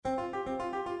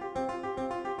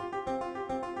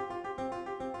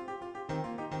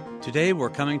Today we're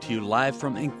coming to you live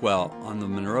from Inkwell on the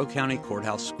Monroe County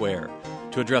Courthouse Square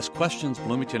to address questions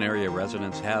Bloomington area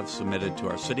residents have submitted to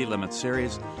our City Limits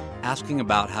series asking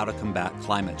about how to combat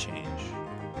climate change.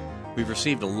 We've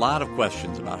received a lot of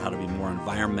questions about how to be more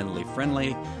environmentally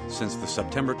friendly since the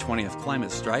September 20th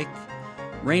climate strike,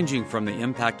 ranging from the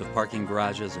impact of parking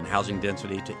garages and housing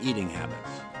density to eating habits.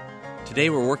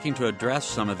 Today we're working to address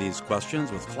some of these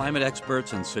questions with climate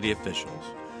experts and city officials.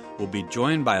 We'll be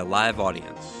joined by a live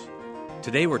audience.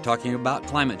 Today we're talking about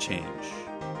climate change,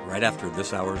 right after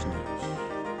this hour's news.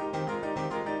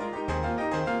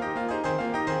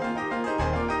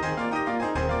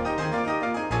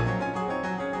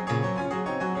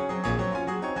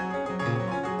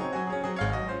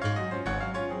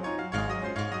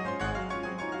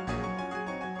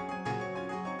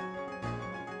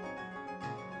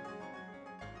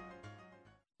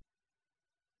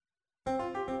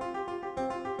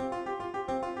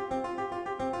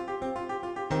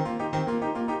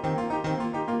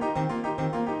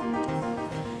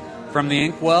 From the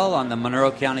Inkwell on the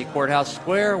Monroe County Courthouse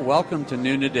Square, welcome to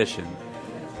Noon Edition.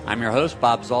 I'm your host,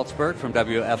 Bob Zaltzberg from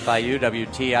WFIU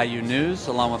WTIU News,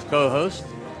 along with co-host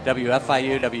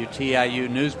WFIU WTIU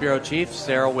News Bureau Chief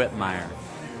Sarah Whitmire.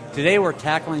 Today we're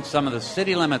tackling some of the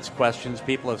City Limits questions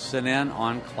people have sent in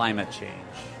on climate change.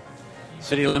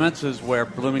 City Limits is where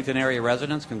Bloomington area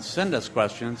residents can send us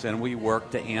questions and we work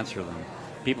to answer them.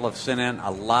 People have sent in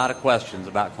a lot of questions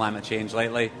about climate change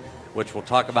lately, which we'll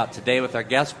talk about today with our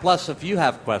guests. Plus, if you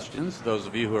have questions, those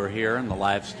of you who are here in the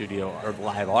live studio or the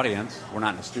live audience, we're not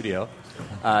in the studio,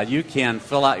 you can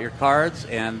fill out your cards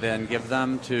and then give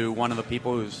them to one of the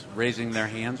people who's raising their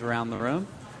hands around the room.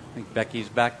 I think Becky's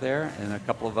back there and a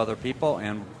couple of other people,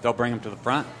 and they'll bring them to the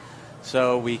front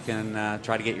so we can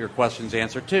try to get your questions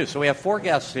answered too. So we have 4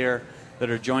 guests here that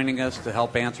are joining us to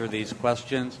help answer these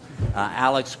questions.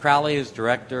 Alex Crowley is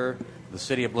Director the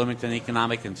City of Bloomington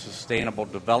Economic and Sustainable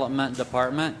Development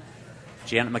Department.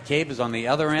 Janet McCabe is on the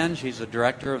other end. She's the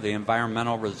director of the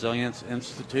Environmental Resilience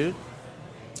Institute.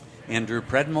 Andrew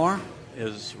Predmore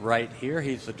is right here.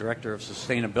 He's the director of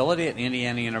sustainability at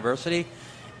Indiana University.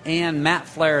 And Matt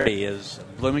Flaherty is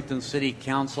Bloomington City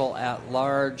Council at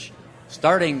large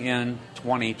starting in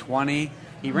 2020.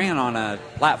 He ran on a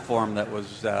platform that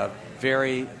was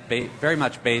very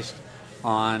much based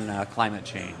on climate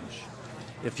change.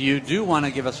 If you do want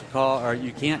to give us a call, or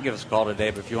you can't give us a call today,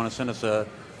 but if you want to send us a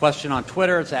question on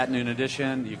Twitter, it's at Noon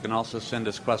Edition. You can also send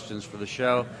us questions for the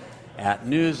show at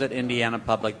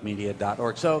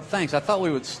news@indianapublicmedia.org. So thanks. I thought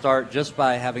we would start just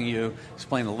by having you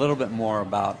explain a little bit more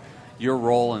about your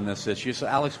role in this issue. So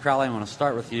Alex Crowley, I want to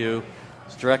start with you.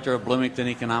 As Director of Bloomington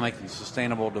Economic and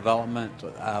Sustainable Development,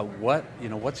 what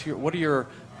are your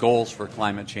goals for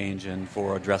climate change and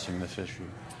for addressing this issue?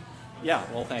 Yeah,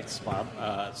 well, thanks, Bob.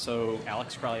 So,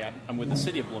 Alex Crowley, I'm with the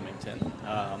City of Bloomington,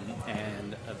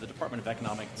 and the Department of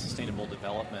Economic and Sustainable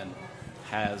Development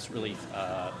has really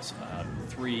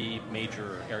 3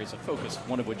 major areas of focus,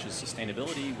 one of which is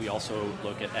sustainability. We also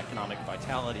look at economic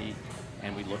vitality,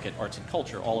 and we look at arts and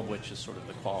culture, all of which is sort of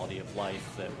the quality of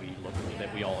life that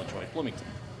we all enjoy at Bloomington.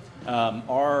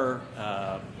 Our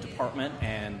department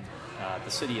and the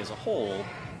city as a whole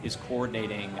is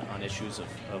coordinating on issues of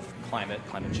climate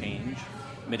change,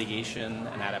 mitigation,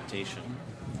 and adaptation.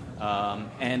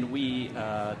 And we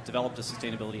developed a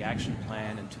sustainability action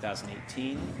plan in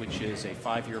 2018, which is a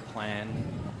 5-year plan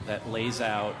that lays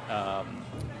out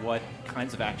what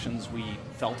kinds of actions we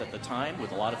felt at the time,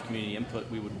 with a lot of community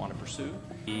input, we would want to pursue.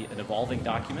 An evolving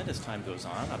document as time goes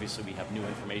on. Obviously, we have new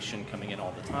information coming in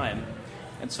all the time.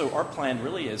 And so our plan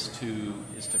really is to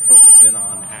focus in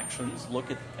on actions, look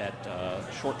at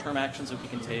short-term actions that we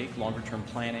can take, longer-term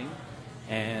planning,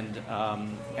 and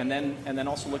then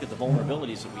also look at the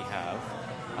vulnerabilities that we have.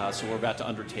 So we're about to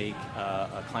undertake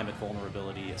a climate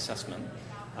vulnerability assessment,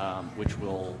 which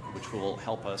will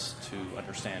help us to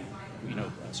understand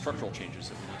structural changes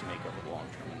that we need to make over the long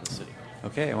term in the city.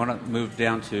 Okay, I want to move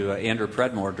down to Andrew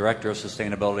Predmore, Director of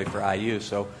Sustainability for IU.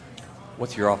 So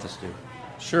what's your office do?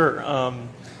 Sure.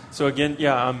 So again,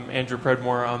 I'm Andrew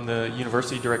Predmore. I'm the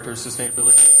University Director of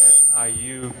Sustainability at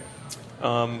IU.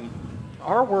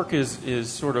 Our work is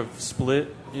sort of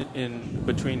split in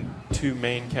between 2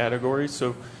 main categories.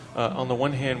 So on the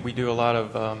one hand, we do a lot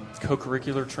of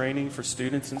co-curricular training for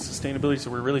students in sustainability.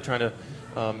 So we're really trying to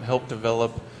help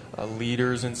develop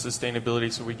leaders in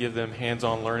sustainability. So we give them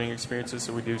hands-on learning experiences.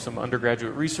 So we do some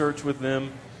undergraduate research with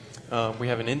them. We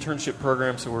have an internship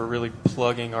program, so we're really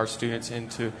plugging our students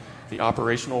into the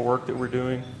operational work that we're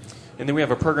doing. And then we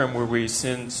have a program where we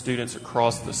send students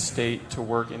across the state to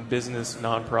work in business,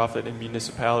 nonprofit, and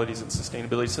municipalities and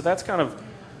sustainability. So that's kind of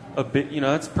a bit,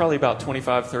 that's probably about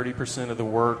 25-30% of the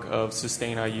work of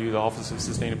Sustain IU, the Office of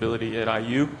Sustainability at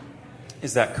IU,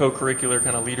 is that co-curricular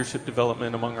kind of leadership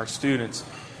development among our students.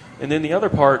 And then the other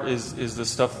part is the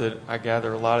stuff that I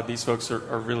gather a lot of these folks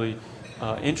are really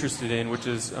interested in, which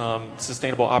is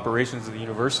sustainable operations of the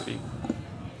university.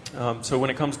 So when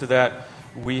it comes to that,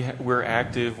 we're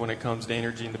active when it comes to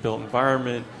energy in the built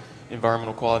environment,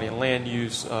 environmental quality and land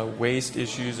use, waste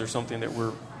issues are something that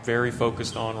we're very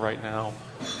focused on right now,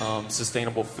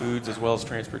 sustainable foods as well as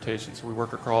transportation. So we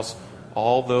work across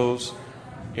all those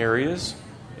areas,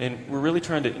 and we're really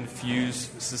trying to infuse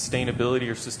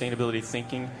sustainability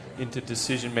thinking into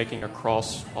decision making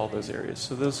across all those areas.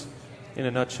 So those, in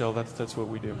a nutshell, that's what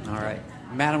we do. All right.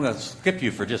 Matt, I'm going to skip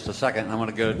you for just a second. I want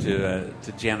to go to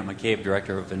Janet McCabe,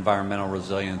 Director of Environmental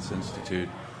Resilience Institute.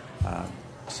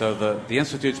 So the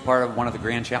Institute's part of one of the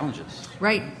grand challenges.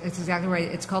 Right. It's exactly right.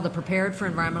 It's called the Prepared for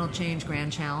Environmental Change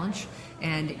Grand Challenge.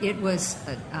 And it was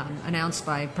announced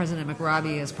by President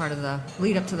McRobbie as part of the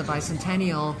lead up to the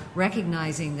bicentennial,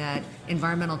 recognizing that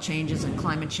environmental changes and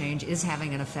climate change is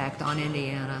having an effect on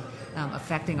Indiana,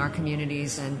 affecting our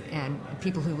communities and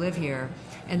people who live here.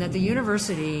 And that the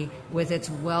university, with its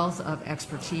wealth of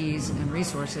expertise and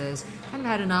resources, kind of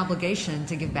had an obligation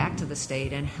to give back to the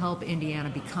state and help Indiana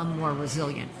become more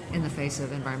resilient in the face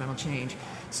of environmental change.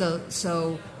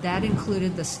 So that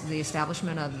included the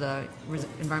establishment of the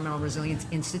Environmental Resilience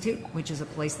Institute, which is a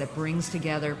place that brings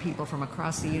together people from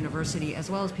across the university as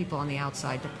well as people on the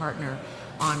outside to partner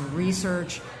on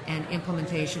research and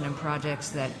implementation and projects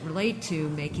that relate to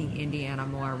making Indiana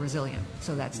more resilient.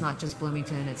 So that's not just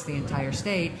Bloomington, it's the entire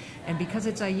state. And because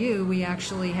it's IU, we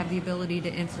actually have the ability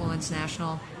to influence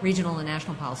regional and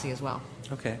national policy as well.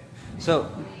 Okay. So,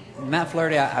 Matt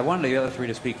Flaherty, I wanted the other three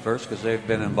to speak first because they've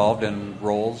been involved in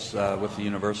roles with the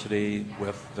university,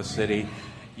 with the city.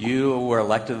 You were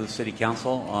elected to the city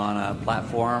council on a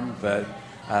platform that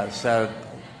said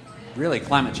really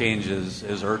climate change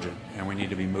is urgent and we need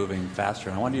to be moving faster.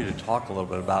 And I wanted you to talk a little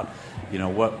bit about,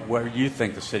 where you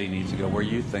think the city needs to go, where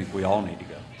you think we all need to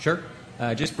go. Sure.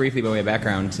 Just briefly by way of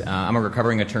background, I'm a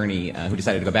recovering attorney who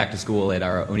decided to go back to school at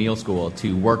our O'Neill School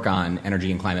to work on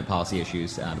energy and climate policy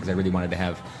issues because I really wanted to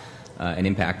have an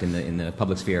impact in the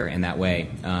public sphere in that way.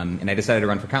 And I decided to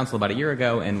run for council about a year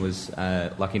ago and was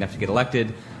lucky enough to get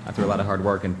elected through a lot of hard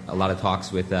work and a lot of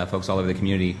talks with folks all over the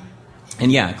community.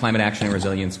 And yeah, climate action and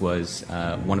resilience was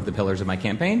one of the pillars of my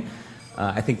campaign.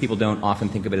 I think people don't often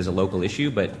think of it as a local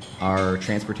issue, but our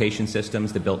transportation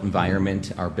systems, the built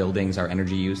environment, our buildings, our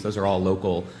energy use, those are all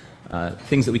local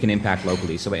things that we can impact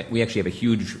locally. So we actually have a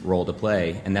huge role to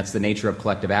play, and that's the nature of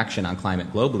collective action on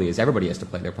climate globally, is everybody has to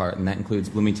play their part, and that includes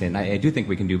Bloomington. I do think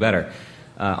we can do better.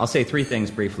 I'll say three things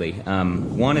briefly.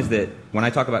 One is that when I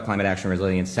talk about climate action and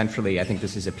resilience, centrally I think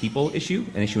this is a people issue,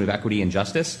 an issue of equity and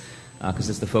justice,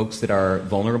 because it's the folks that are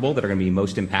vulnerable that are going to be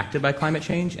most impacted by climate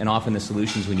change, and often the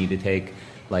solutions we need to take,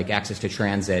 like access to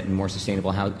transit and more sustainable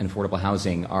and affordable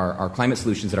housing, are climate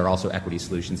solutions that are also equity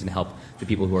solutions and help the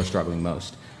people who are struggling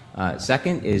most.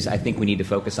 Second is I think we need to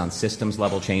focus on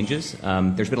systems-level changes.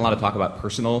 There's been a lot of talk about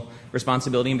personal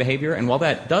responsibility and behavior, and while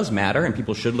that does matter and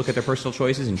people should look at their personal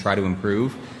choices and try to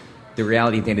improve, the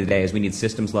reality at the end of the day is we need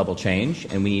systems-level change,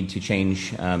 and we need to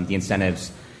change the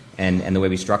incentives and the way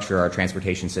we structure our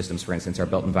transportation systems, for instance, our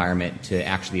built environment, to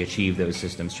actually achieve those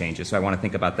systems changes. So I want to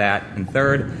think about that. And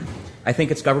third, I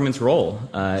think it's government's role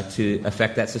to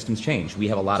affect that systems change. We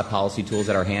have a lot of policy tools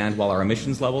at our hand. While our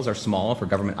emissions levels are small for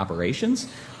government operations,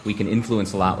 we can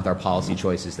influence a lot with our policy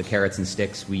choices, the carrots and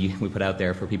sticks we put out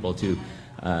there for people to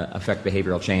affect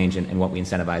behavioral change and what we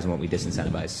incentivize and what we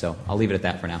disincentivize. So I'll leave it at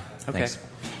that for now. Okay. Thanks.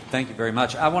 Thank you very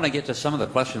much. I want to get to some of the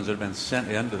questions that have been sent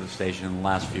into the station in the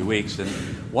last few weeks, and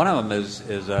one of them is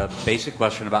a basic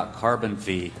question about carbon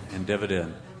fee and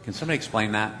dividend. Can somebody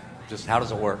explain that? Just how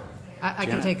does it work? I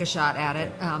can take a shot at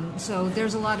it. So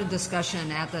there's a lot of discussion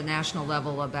at the national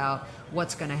level about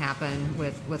what's going to happen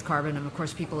with carbon. And, of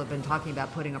course, people have been talking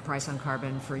about putting a price on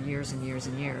carbon for years and years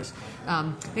and years.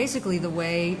 Basically, the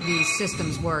way these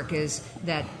systems work is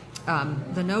that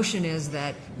the notion is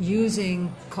that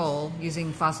using coal,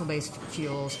 using fossil-based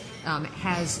fuels,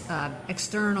 has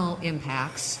external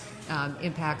impacts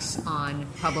on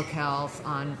public health,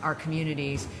 on our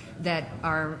communities, that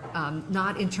are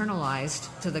not internalized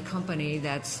to the company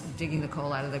that's digging the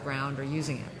coal out of the ground or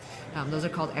using it. Those are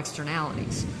called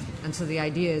externalities. And so the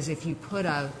idea is if you put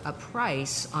a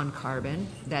price on carbon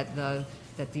that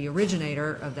that the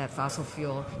originator of that fossil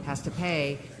fuel has to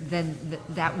pay, then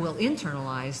that will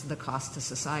internalize the cost to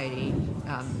society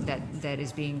that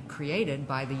is being created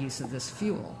by the use of this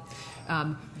fuel.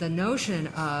 The notion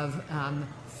of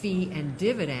fee and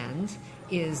dividend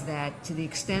is that to the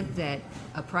extent that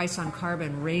a price on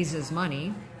carbon raises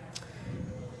money,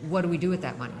 what do we do with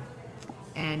that money?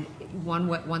 And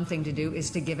one thing to do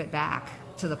is to give it back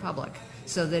to the public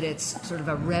so that it's sort of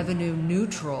a revenue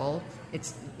neutral.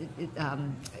 It's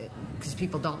because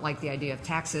people don't like the idea of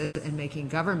taxes and making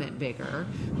government bigger.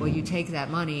 Well, you take that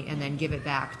money and then give it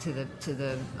back to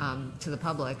the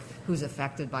public who's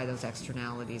affected by those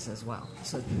externalities as well.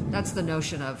 So that's the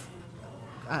notion of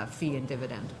fee and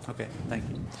dividend. Okay, thank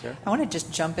you. Sarah? I want to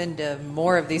just jump into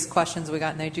more of these questions we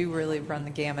got, and they do really run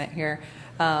the gamut here.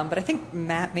 But I think,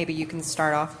 Matt, maybe you can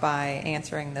start off by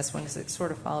answering this one because it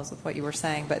sort of follows with what you were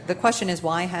saying. But the question is,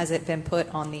 why has it been put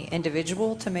on the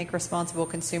individual to make responsible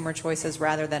consumer choices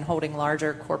rather than holding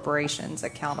larger corporations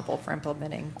accountable for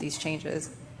implementing these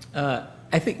changes?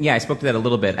 I think, I spoke to that a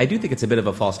little bit. I do think it's a bit of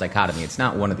a false dichotomy. It's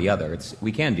not one or the other.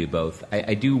 We can do both.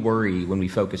 I do worry when we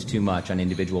focus too much on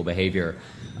individual behavior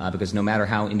because no matter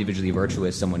how individually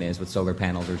virtuous someone is with solar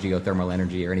panels or geothermal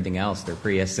energy or anything else, their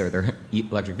Prius or their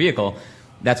electric vehicle,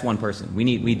 that's one person.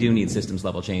 We do need systems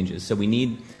level changes. So we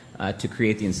need to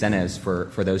create the incentives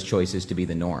for those choices to be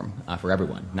the norm for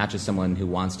everyone, not just someone who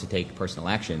wants to take personal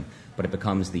action, but it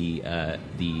becomes the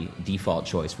default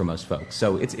choice for most folks.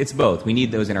 So it's both. We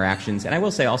need those interactions. And I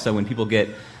will say also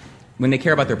when they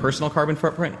care about their personal carbon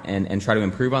footprint and try to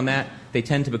improve on that, they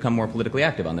tend to become more politically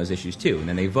active on those issues too. And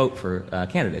then they vote for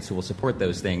candidates who will support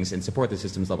those things and support the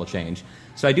systems level change.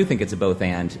 So I do think it's a both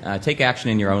and. Take action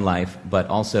in your own life, but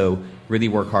also really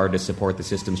work hard to support the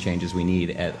systems changes we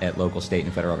need at local, state,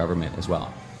 and federal government as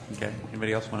well. Okay.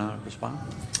 Anybody else want to respond?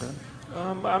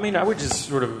 I would just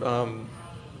sort of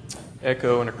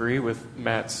echo and agree with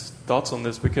Matt's thoughts on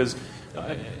this because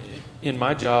in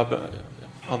my job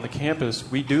on the campus,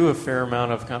 we do a fair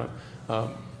amount of kind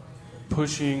of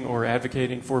pushing or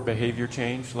advocating for behavior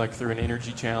change, like through an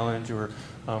energy challenge or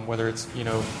whether it's,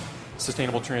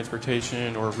 sustainable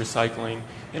transportation or recycling.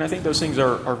 And I think those things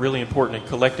are really important, and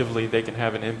collectively they can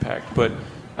have an impact. But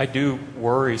I do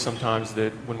worry sometimes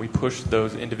that when we push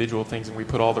those individual things and we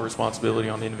put all the responsibility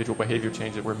on the individual behavior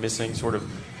change, that we're missing sort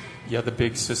of the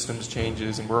big systems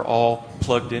changes, and we're all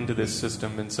plugged into this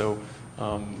system. And so,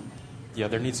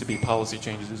 there needs to be policy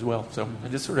changes as well. So I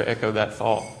just sort of echo that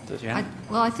thought.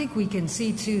 I think we can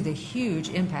see, too, the huge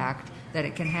impact that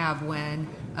it can have when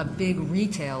a big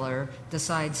retailer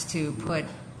decides to put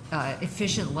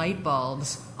efficient light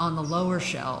bulbs on the lower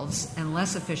shelves and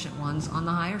less efficient ones on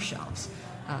the higher shelves.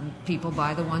 People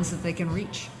buy the ones that they can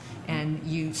reach. And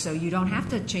you don't have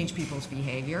to change people's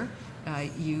behavior,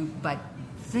 but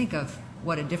think of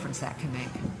what a difference that can make.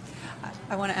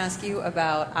 I want to ask you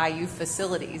about IU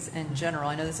facilities in general.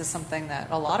 I know this is something that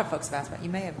a lot of folks have asked about. You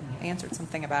may have answered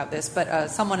something about this, but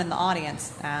someone in the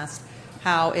audience asked,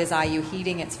 how is IU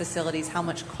heating its facilities? How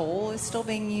much coal is still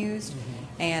being used?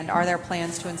 Mm-hmm. And are there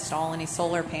plans to install any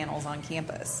solar panels on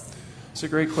campus? It's a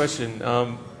great question.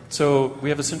 So we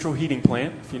have a central heating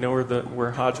plant. If you know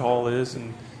where Hodge Hall is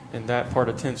and that part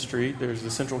of 10th Street, there's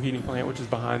the central heating plant, which is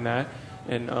behind that.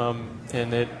 And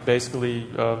it basically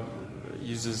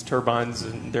uses turbines,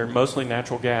 and they're mostly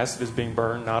natural gas that is being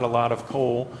burned, not a lot of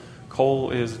coal.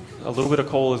 A little bit of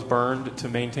coal is burned to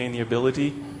maintain the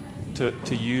ability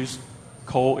to use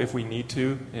coal if we need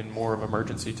to in more of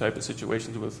emergency type of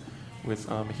situations with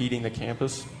heating the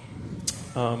campus.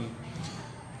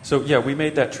 We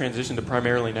made that transition to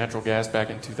primarily natural gas back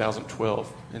in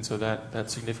 2012, and so that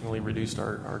significantly reduced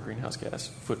our greenhouse gas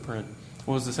footprint.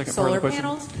 What was the second part of the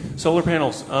question? Solar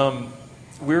panels.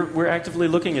 We're actively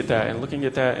looking at that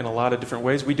in a lot of different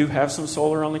ways. We do have some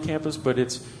solar on the campus, but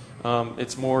it's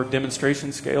more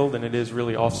demonstration scale than it is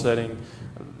really offsetting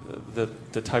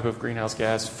the type of greenhouse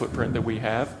gas footprint that we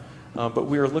have. But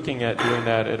we are looking at doing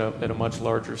that at a much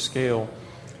larger scale.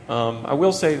 I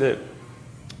will say that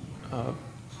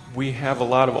we have a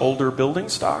lot of older building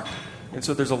stock, and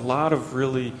so there's a lot of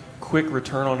really quick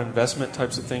return on investment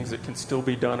types of things that can still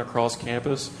be done across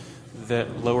campus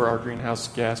that lower our greenhouse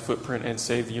gas footprint and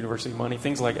save the university money.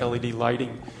 Things like LED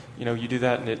lighting, you do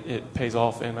that and it pays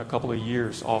off in a couple of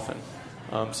years often.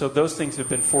 So those things have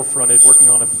been forefronted. Working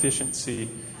on efficiency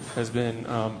has been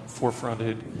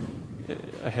forefronted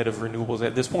ahead of renewables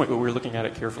at this point, but we're looking at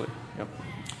it carefully. Yep.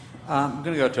 I'm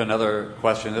going to go to another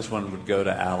question. This one would go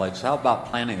to Alex. How about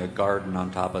planting a garden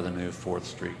on top of the new 4th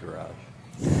Street garage?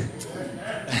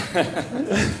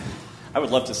 I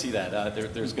would love to see that.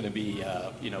 There's going to be,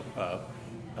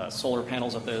 solar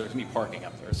panels up there. There's going to be parking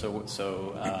up there. So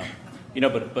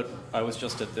But I was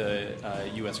just at the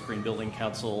U.S. Green Building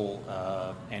Council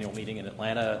annual meeting in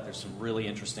Atlanta. There's some really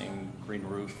interesting green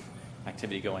roof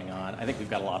activity going on. I think we've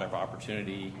got a lot of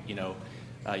opportunity. You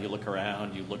look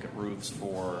around, you look at roofs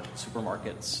for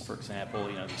supermarkets, for example.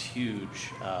 These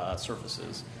huge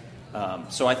surfaces.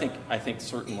 So I think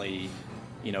certainly,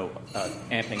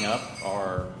 amping up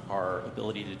our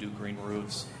ability to do green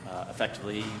roofs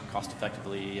effectively, cost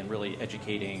effectively, and really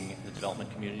educating the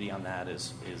development community on that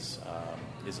is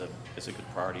a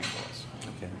good priority for us.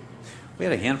 Okay. We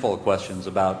had a handful of questions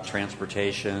about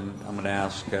transportation. I'm going to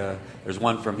ask, there's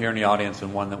one from here in the audience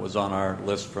and one that was on our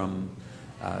list from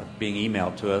being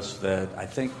emailed to us that I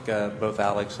think both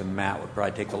Alex and Matt would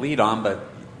probably take the lead on, but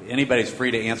anybody's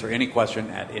free to answer any question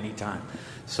at any time.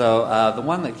 So the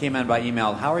one that came in by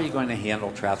email, how are you going to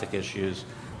handle traffic issues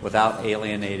without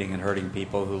alienating and hurting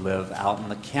people who live out in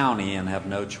the county and have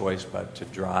no choice but to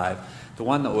drive? The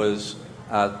one that was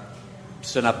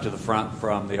sent up to the front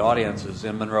from the audience is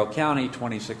in Monroe County,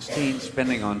 2016,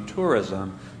 spending on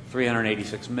tourism,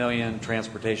 $386 million.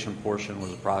 Transportation portion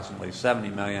was approximately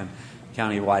 $70 million.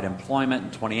 Countywide employment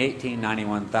in 2018,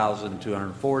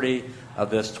 91,240. Of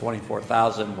this,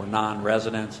 24,000 were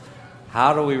non-residents.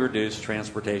 How do we reduce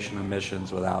transportation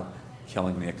emissions without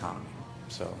killing the economy?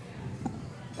 So,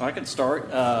 well, I can start.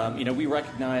 We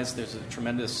recognize there's a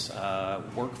tremendous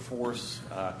workforce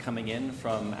coming in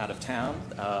from out of town,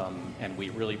 and we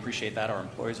really appreciate that. Our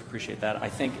employees appreciate that. I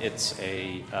think it's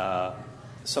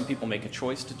some people make a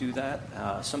choice to do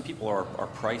that. Some people are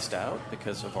priced out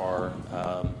because of our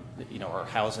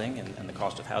housing and the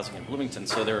cost of housing in Bloomington.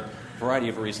 So there are a variety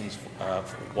of reasons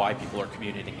why people are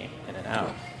commuting in and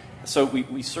out. So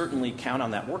we certainly count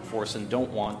on that workforce and don't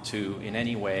want to in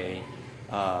any way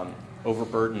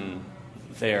overburden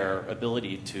their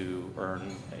ability to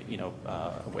earn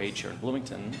a wage here in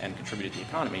Bloomington and contribute to the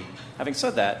economy. Having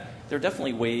said that, there are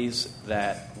definitely ways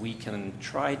that we can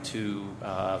try to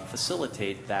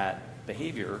facilitate that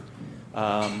behavior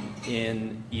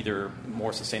in either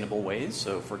more sustainable ways.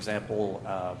 So, for example,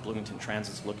 Bloomington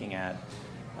Transit's looking at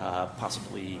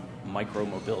possibly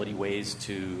micro-mobility ways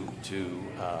to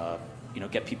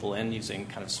get people in using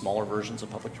kind of smaller versions of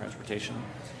public transportation.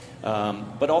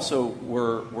 But also,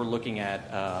 we're looking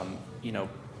at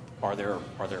are there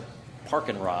park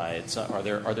and rides? Are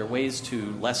there ways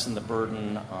to lessen the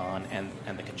burden on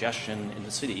and the congestion in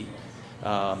the city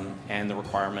and the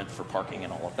requirement for parking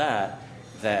and all of that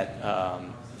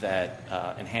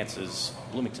enhances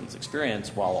Bloomington's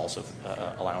experience while also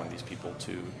allowing these people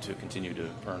to continue to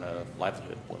earn a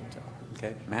livelihood in Bloomington.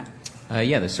 Okay, Matt?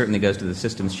 Yeah, this certainly goes to the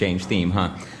systems change theme, huh?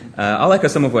 I'll echo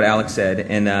some of what Alex said,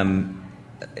 and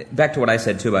back to what I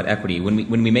said too about equity.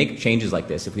 When we make changes like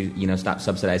this, if we stop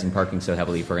subsidizing parking so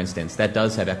heavily, for instance, that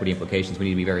does have equity implications. We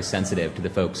need to be very sensitive to the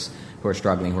folks who are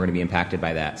struggling, who are going to be impacted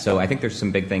by that. So I think there's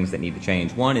some big things that need to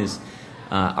change. One is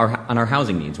our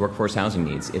housing needs, workforce housing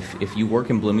needs. If you work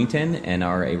in Bloomington and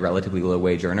are a relatively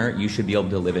low-wage earner, you should be able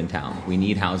to live in town. We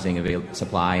need housing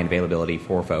supply and availability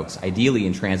for folks, ideally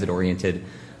in transit-oriented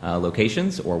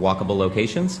locations or walkable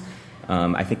locations.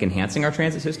 I think enhancing our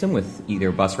transit system with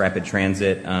either bus rapid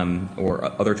transit or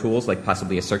other tools like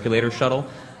possibly a circulator shuttle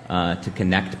to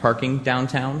connect parking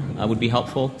downtown would be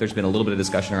helpful. There's been a little bit of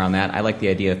discussion around that. I like the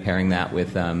idea of pairing that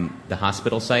with the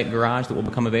hospital site garage that will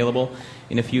become available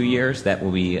in a few years. That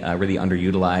will be a really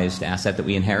underutilized asset that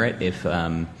we inherit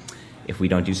if we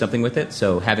don't do something with it.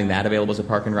 So having that available as a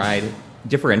park and ride.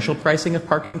 Differential pricing of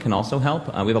parking can also help.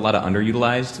 We have a lot of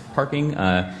underutilized parking.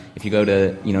 If you go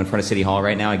to, in front of City Hall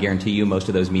right now, I guarantee you most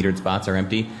of those metered spots are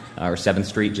empty, or 7th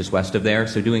Street just west of there.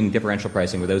 So doing differential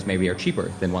pricing where those maybe are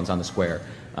cheaper than ones on the square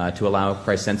to allow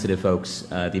price-sensitive folks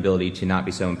the ability to not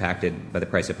be so impacted by the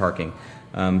price of parking.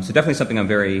 So definitely something I'm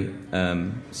very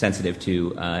sensitive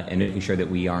to and making sure that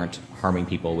we aren't harming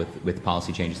people with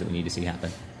policy changes that we need to see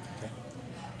happen.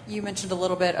 You mentioned a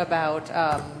little bit about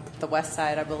the west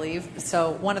side, I believe.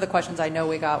 So one of the questions I know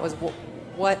we got was,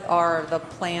 what are the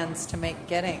plans to make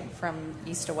getting from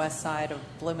east to west side of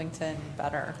Bloomington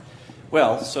better?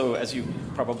 Well, so as you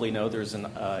probably know, there's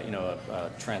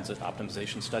a transit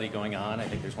optimization study going on. I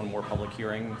think there's one more public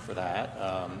hearing for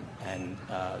that,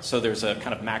 so there's a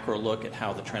kind of macro look at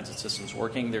how the transit system's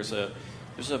working. There's a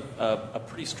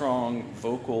pretty strong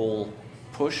vocal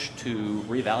push to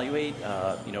reevaluate,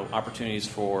 opportunities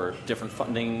for different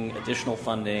funding, additional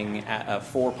funding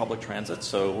for public transit.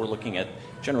 So we're looking at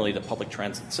generally the public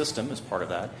transit system as part of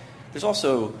that. There's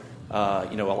also,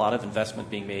 a lot of investment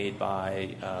being made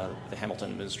by the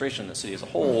Hamilton administration, the city as a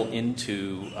whole,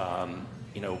 into,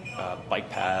 bike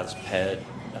paths,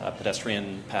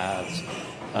 pedestrian paths,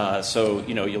 So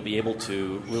you'll be able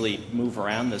to really move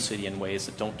around the city in ways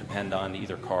that don't depend on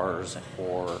either cars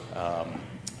or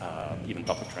even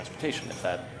public transportation, if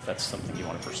that's something you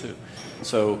want to pursue.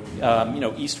 So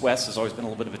east-west has always been a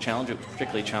little bit of a challenge. It was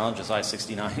particularly a challenge as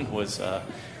I-69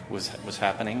 was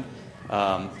happening.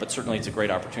 But certainly it's a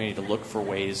great opportunity to look for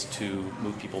ways to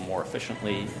move people more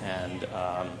efficiently and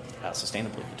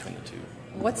sustainably between the two.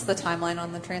 What's the timeline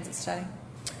on the transit study?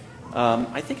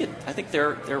 I think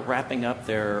they're wrapping up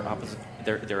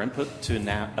their input to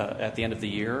now at the end of the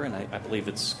year, and I believe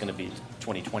it's going to be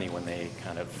 2020 when they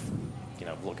kind of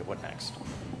look at what next.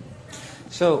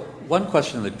 So one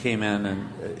question that came in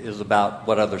is about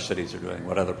what other cities are doing,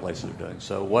 what other places are doing.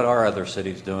 So what are other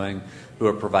cities doing who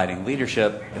are providing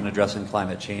leadership in addressing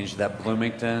climate change that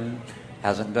Bloomington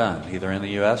hasn't done, either in the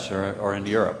U.S. or in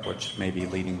Europe, which may be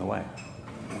leading the way?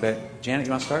 Okay. Janet,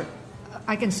 you want to start?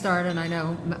 I can start, and I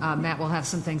know Matt will have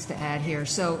some things to add here.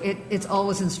 So it's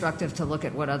always instructive to look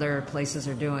at what other places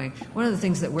are doing. One of the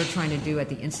things that we're trying to do at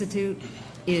the Institute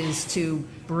is to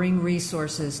bring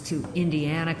resources to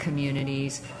Indiana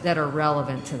communities that are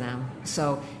relevant to them.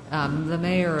 So the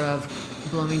mayor of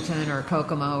Bloomington or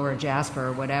Kokomo or Jasper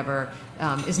or whatever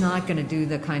is not going to do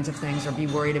the kinds of things or be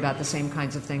worried about the same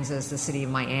kinds of things as the city of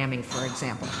Miami, for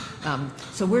example.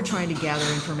 So we're trying to gather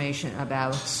information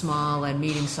about small and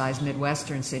medium-sized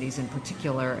Midwestern cities in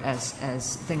particular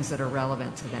as things that are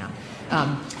relevant to them.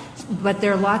 But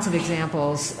there are lots of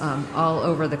examples all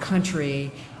over the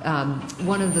country.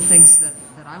 One of the things that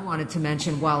I wanted to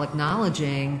mention, while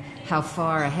acknowledging how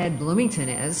far ahead Bloomington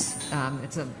is,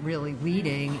 it's a really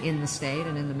leading in the state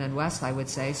and in the Midwest, I would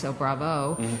say, so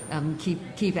bravo.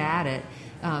 Keep at it.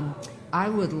 I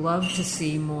would love to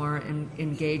see more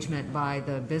engagement by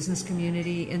the business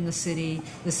community in the city.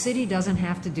 The city doesn't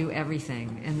have to do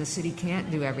everything, and the city can't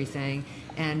do everything.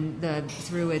 And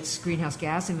through its greenhouse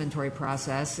gas inventory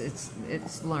process,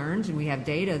 it's learned, and we have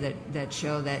data that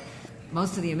show that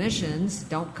most of the emissions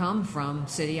don't come from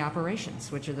city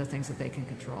operations, which are the things that they can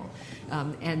control.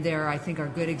 And there, I think, are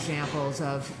good examples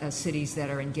of cities that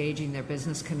are engaging their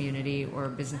business community or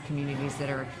business communities that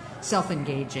are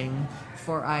self-engaging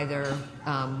for either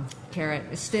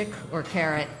stick or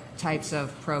carrot types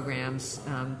of programs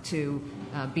to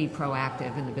be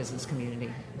proactive in the business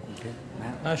community.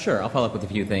 Okay. Sure, I'll follow up with a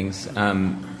few things.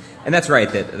 And that's right,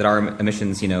 that our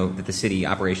emissions, that the city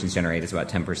operations generate is about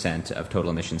 10% of total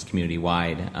emissions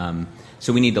community-wide.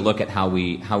 So we need to look at how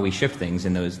we shift things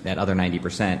in that other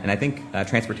 90%. And I think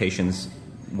transportation's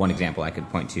one example I could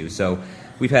point to. So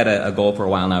we've had a goal for a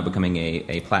while now, becoming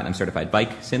a platinum-certified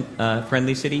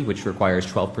bike-friendly city, which requires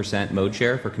 12% mode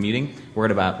share for commuting.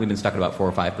 We've been stuck at about 4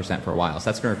 or 5% for a while. So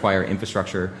that's going to require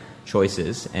infrastructure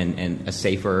choices and a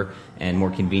safer and more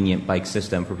convenient bike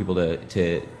system for people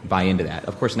to buy into that.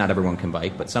 Of course, not everyone can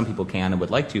bike, but some people can and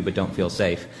would like to, but don't feel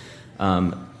safe.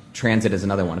 Transit is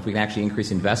another one. If we can actually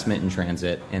increase investment in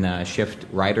transit and shift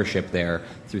ridership there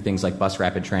through things like bus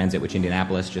rapid transit, which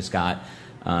Indianapolis just got,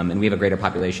 and we have a greater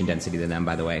population density than them,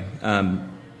 by the way.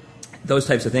 Those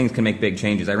types of things can make big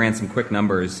changes. I ran some quick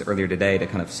numbers earlier today to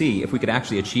kind of see if we could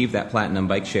actually achieve that platinum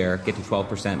bike share, get to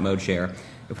 12% mode share.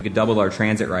 If we could double our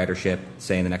transit ridership,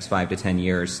 say in the next 5 to 10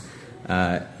 years,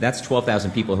 that's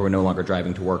 12,000 people who are no longer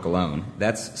driving to work alone.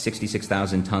 That's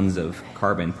 66,000 tons of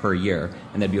carbon per year,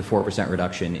 and that'd be a 4%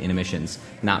 reduction in emissions,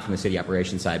 not from the city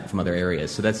operations side, but from other areas.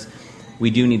 So we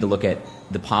do need to look at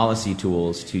the policy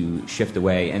tools to shift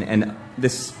away. And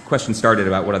this question started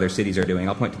about what other cities are doing.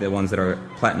 I'll point to the ones that are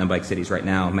platinum bike cities right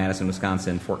now: Madison,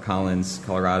 Wisconsin, Fort Collins,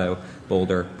 Colorado,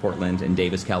 Boulder, Portland, and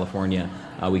Davis, California.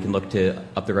 We can look to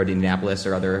up the road to Indianapolis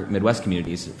or other Midwest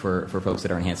communities for folks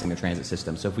that are enhancing their transit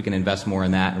system. So if we can invest more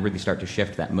in that and really start to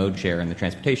shift that mode share in the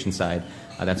transportation side,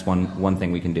 that's one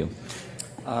thing we can do.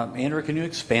 Andrew, can you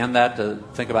expand that to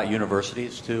think about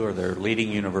universities, too? Are there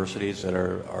leading universities that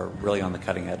are really on the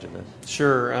cutting edge of this?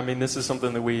 Sure. I mean, this is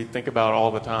something that we think about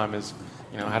all the time is,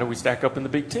 how do we stack up in the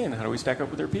Big Ten? How do we stack up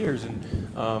with our peers?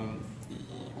 And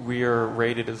we are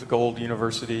rated as a gold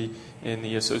university in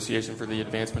the Association for the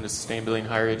Advancement of Sustainability in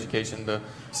Higher Education, the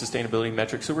sustainability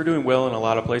metrics. So we're doing well in a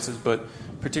lot of places, but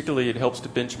particularly it helps to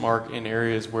benchmark in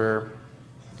areas where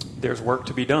there's work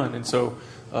to be done. And so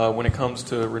when it comes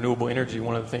to renewable energy,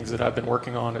 one of the things that I've been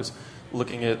working on is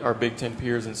looking at our Big Ten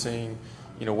peers and seeing,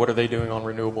 what are they doing on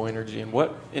renewable energy, and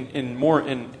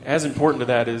as important to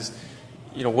that is,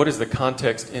 what is the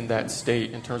context in that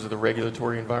state in terms of the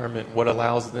regulatory environment, what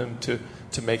allows them to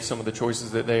make some of the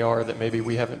choices that they are that maybe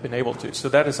we haven't been able to. So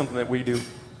that is something that we do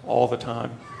all the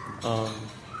time.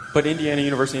 But Indiana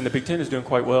University in the Big Ten is doing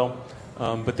quite well.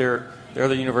 But there are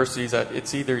other universities that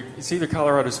it's either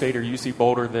Colorado State or UC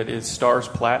Boulder that is STARS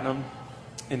Platinum.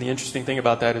 And the interesting thing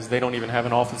about that is they don't even have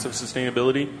an Office of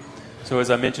Sustainability. So as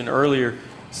I mentioned earlier,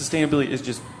 sustainability is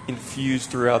just infused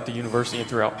throughout the university and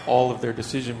throughout all of their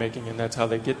decision making, and that's how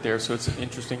they get there. So it's an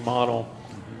interesting model.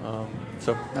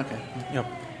 Okay. Yeah.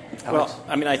 Well,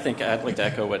 I mean, I think I'd like to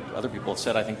echo what other people have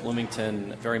said. I think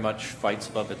Bloomington very much fights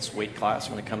above its weight class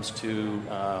when it comes to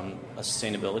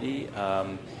sustainability.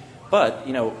 But,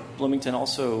 Bloomington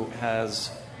also has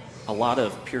a lot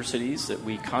of peer cities that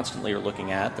we constantly are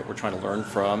looking at, that we're trying to learn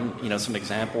from. Some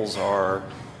examples are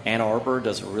Ann Arbor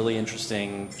does a really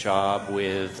interesting job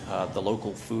with the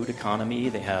local food economy.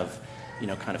 They have,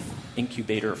 kind of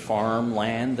incubator farm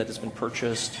land that has been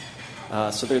purchased.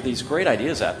 So there are these great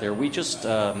ideas out there. We just,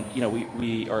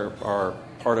 we are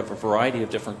part of a variety of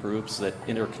different groups that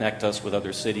interconnect us with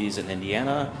other cities in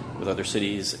Indiana, with other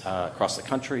cities across the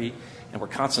country, and we're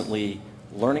constantly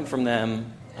learning from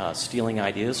them, stealing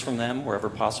ideas from them wherever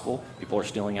possible. People are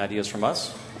stealing ideas from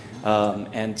us.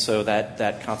 And so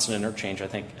that constant interchange, I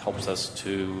think, helps us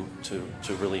to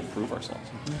really improve ourselves.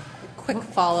 Quick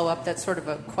follow-up, that's sort of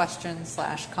a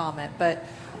question/comment, but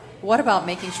what about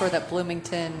making sure that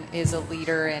Bloomington is a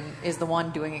leader and is the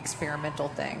one doing experimental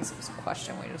things? It was a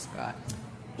question we just got.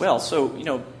 Well, so,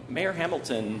 Mayor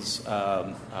Hamilton's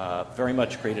very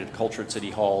much created a culture at City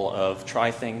Hall of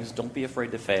try things, don't be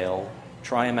afraid to fail,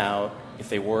 try them out. If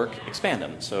they work, expand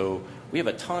them. So we have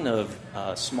a ton of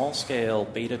small-scale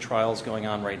beta trials going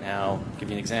on right now. I'll give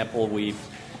you an example. We've,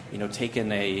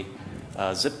 taken a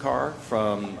zip car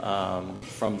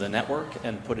from the network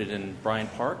and put it in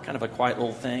Bryant Park, kind of a quiet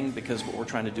little thing, because what we're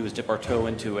trying to do is dip our toe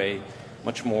into a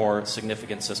much more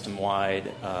significant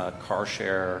system-wide car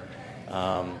share,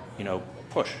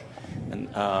 push.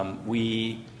 And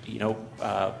we,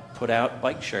 put out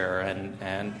bike share,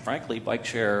 and frankly, bike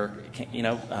share,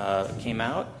 came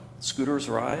out. Scooters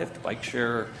arrived. Bike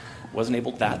share wasn't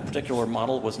able. That particular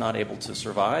model was not able to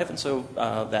survive, and so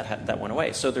that went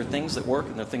away. So there are things that work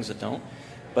and there are things that don't.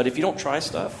 But if you don't try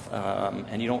stuff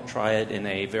and you don't try it in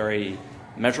a very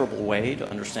measurable way to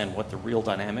understand what the real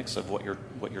dynamics of what you're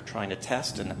trying to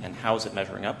test and how is it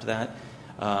measuring up to that,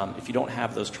 if you don't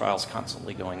have those trials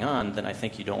constantly going on, then I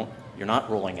think you're not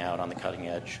rolling out on the cutting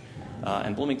edge.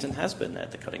 And Bloomington has been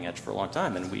at the cutting edge for a long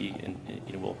time, and we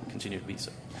will continue to be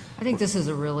so. I think this is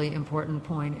a really important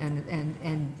point,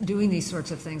 and doing these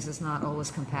sorts of things is not always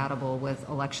compatible with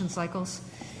election cycles.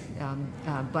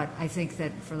 But I think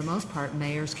that for the most part,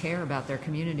 mayors care about their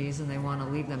communities and they want to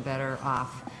leave them better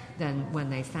off than when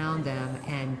they found them,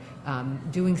 and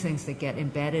doing things that get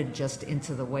embedded just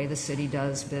into the way the city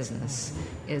does business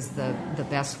is the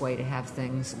best way to have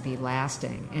things be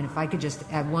lasting. And if I could just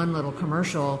add one little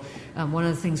commercial, one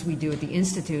of the things we do at the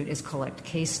Institute is collect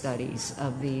case studies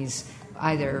of these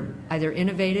either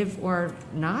innovative or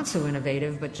not so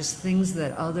innovative, but just things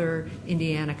that other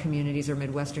Indiana communities or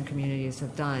Midwestern communities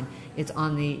have done. It's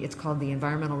called the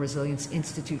Environmental Resilience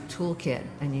Institute Toolkit,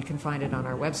 and you can find it on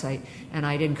our website. And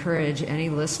I'd encourage any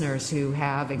listeners who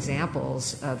have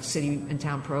examples of city and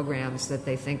town programs that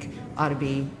they think ought to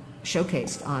be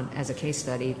showcased on as a case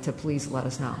study to please let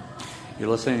us know. You're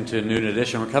listening to Noon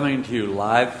Edition. We're coming to you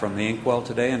live from the Inkwell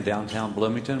today in downtown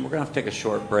Bloomington. We're going to have to take a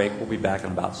short break. We'll be back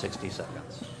in about 60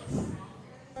 seconds.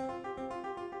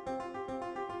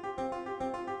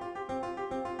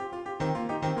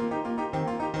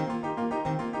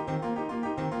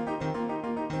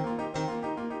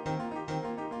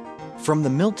 From the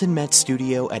Milton Met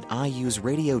studio at IU's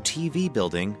Radio TV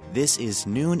building, this is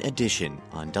Noon Edition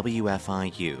on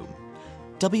WFIU.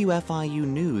 WFIU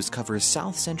News covers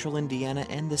South Central Indiana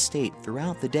and the state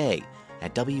throughout the day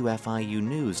at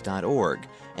WFIUnews.org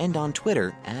and on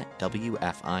Twitter at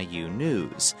WFIU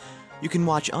News. You can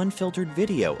watch unfiltered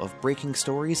video of breaking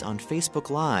stories on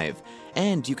Facebook Live,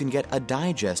 and you can get a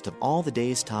digest of all the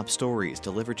day's top stories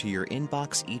delivered to your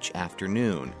inbox each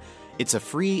afternoon. It's a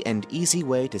free and easy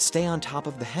way to stay on top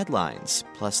of the headlines,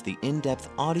 plus the in-depth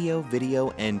audio,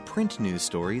 video, and print news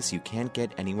stories you can't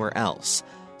get anywhere else.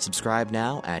 Subscribe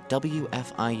now at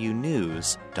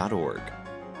WFIUnews.org.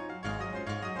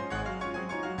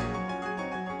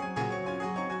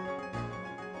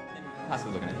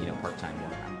 Possibly looking at part-time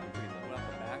work.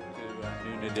 Welcome back to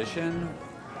Noon Edition.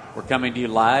 We're coming to you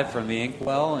live from the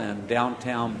Inkwell in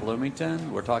downtown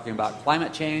Bloomington. We're talking about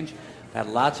climate change. Had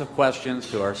lots of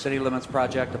questions to our City Limits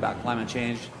project about climate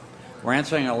change. We're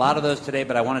answering a lot of those today,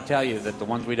 but I want to tell you that the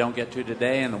ones we don't get to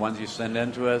today and the ones you send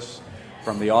in to us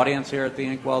from the audience here at the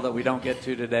Inkwell that we don't get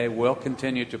to today, we'll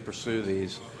continue to pursue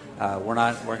these.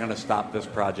 We're going to stop this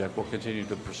project. We'll continue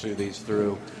to pursue these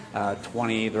through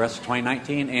the rest of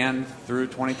 2019 and through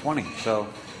 2020. So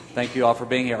thank you all for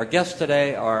being here. Our guests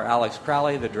today are Alex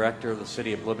Crowley, the director of the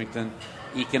City of Bloomington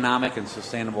Economic and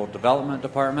Sustainable Development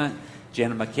Department,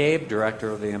 Janet McCabe,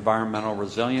 Director of the Environmental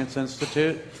Resilience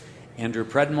Institute, Andrew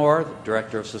Predmore,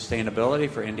 Director of Sustainability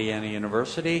for Indiana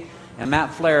University, and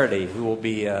Matt Flaherty, who will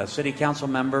be a City Council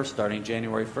member starting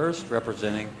January 1st,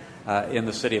 representing in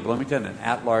the City of Bloomington, an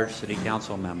at-large City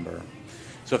Council member.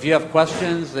 So if you have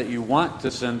questions that you want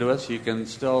to send to us, you can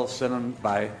still send them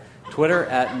by Twitter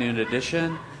at Noon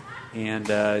Edition, and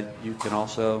you can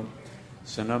also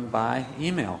send them by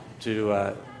email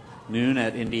to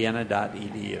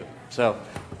noon@indiana.edu. So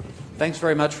thanks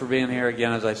very much for being here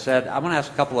again. As I said, I want to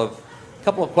ask a couple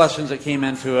of questions that came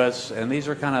into us, and these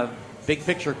are kind of big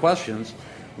picture questions.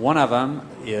 One of them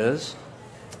is,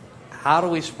 how do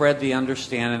we spread the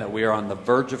understanding that we are on the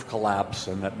verge of collapse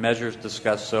and that measures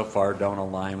discussed so far don't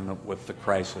align with the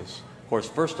crisis? Of course,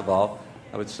 first of all,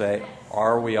 I would say,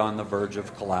 are we on the verge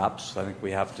of collapse? I think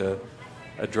we have to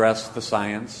address the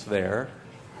science there.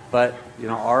 But,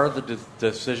 are the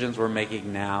decisions we're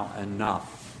making now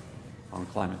enough on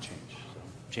climate change? So,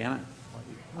 Janet?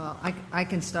 Well, I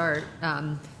can start.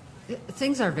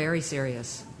 Things are very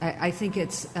serious. I think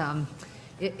it's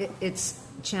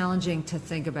challenging to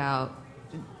think about,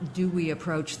 do we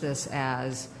approach this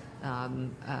as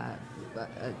an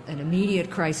immediate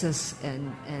crisis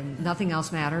and nothing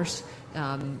else matters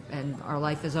and our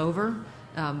life is over,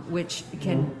 which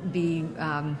can be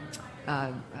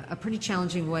a pretty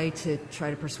challenging way to try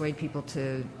to persuade people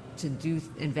to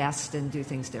invest and do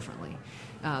things differently.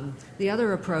 The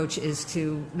other approach is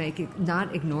to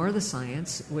not ignore the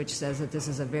science, which says that this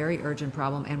is a very urgent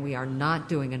problem and we are not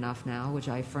doing enough now, which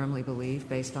I firmly believe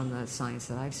based on the science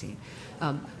that I've seen,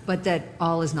 but that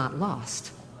all is not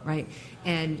lost, right?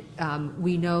 And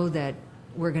we know that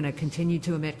we're going to continue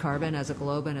to emit carbon as a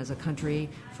globe and as a country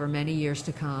for many years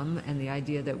to come, and the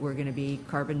idea that we're going to be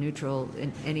carbon neutral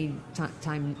in any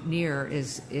time near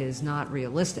is not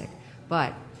realistic.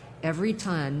 But every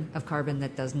ton of carbon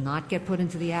that does not get put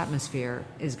into the atmosphere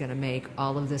is going to make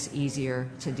all of this easier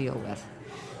to deal with.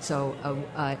 So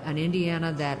an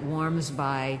Indiana that warms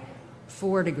by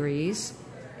 4 degrees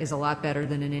is a lot better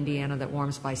than an Indiana that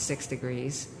warms by 6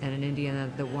 degrees, and an Indiana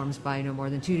that warms by no more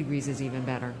than 2 degrees is even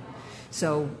better.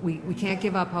 So we can't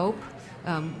give up hope.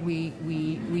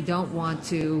 We don't want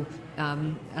to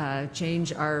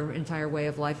change our entire way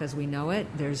of life as we know it.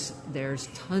 There's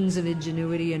tons of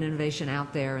ingenuity and innovation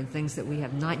out there and things that we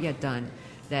have not yet done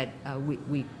that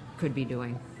we could be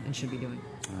doing and should be doing.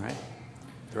 All right.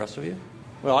 The rest of you?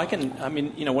 Well,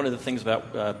 one of the things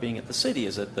about being at the city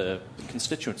is that the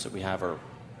constituents that we have are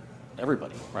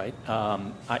everybody, right?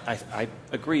 I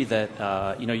agree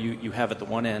that you have at the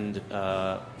one end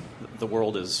the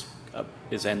world is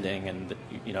ending, and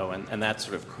that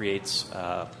sort of creates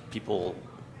people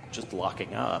just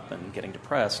locking up and getting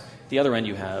depressed. The other end,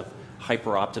 you have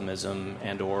hyper optimism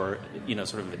and/or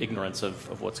sort of ignorance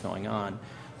of what's going on.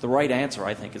 The right answer,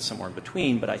 I think, is somewhere in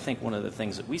between. But I think one of the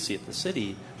things that we see at the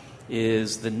city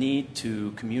is the need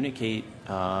to communicate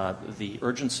the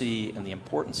urgency and the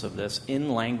importance of this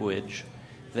in language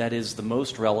that is the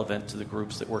most relevant to the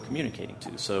groups that we're communicating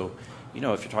to. So, if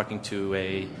you're talking to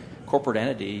a corporate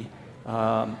entity,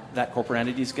 that corporate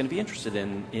entity is going to be interested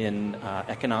in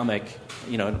economic,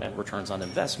 and returns on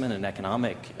investment and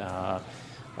economic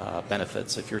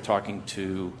benefits. If you're talking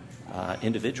to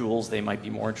individuals, they might be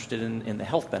more interested in the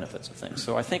health benefits of things.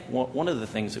 So I think one of the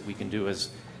things that we can do as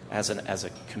a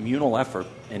communal effort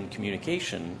in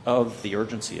communication of the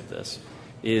urgency of this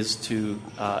is to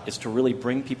really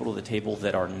bring people to the table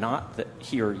that are not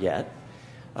here yet,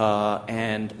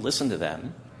 and listen to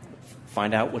them,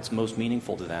 find out what's most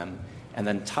meaningful to them, and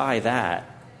then tie that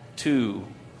to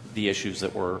the issues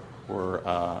that we're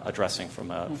addressing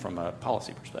from a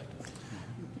policy perspective.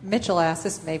 Mitchell asked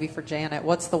this maybe for Janet.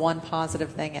 What's the one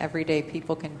positive thing everyday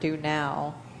people can do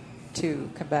now to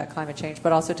combat climate change,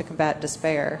 but also to combat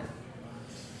despair?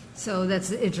 So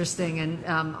that's interesting, and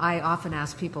I often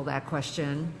ask people that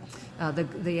question.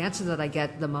 The answer that I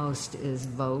get the most is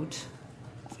vote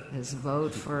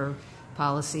for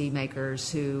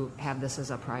policymakers who have this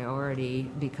as a priority,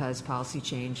 because policy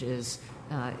change is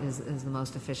the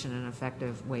most efficient and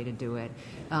effective way to do it.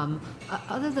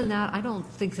 Other than that, I don't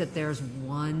think that there's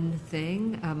one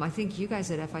thing. I think you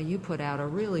guys at FIU put out a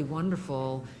really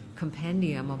wonderful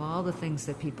compendium of all the things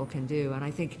that people can do, and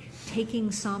I think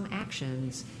taking some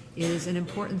actions is an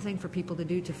important thing for people to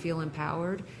do to feel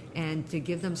empowered and to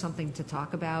give them something to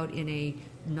talk about in a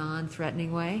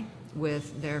non-threatening way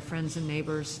with their friends and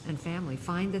neighbors and family.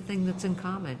 Find the thing that's in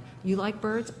common. You like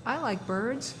birds? I like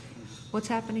birds. what's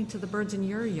happening to the birds in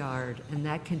your yard, and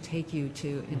that can take you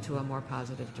into a more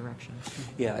positive direction.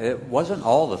 Yeah, it wasn't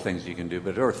all the things you can do,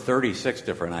 but there were 36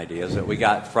 different ideas that we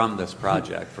got from this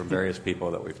project from various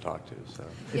people that we've talked to. So,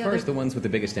 as far as the ones with the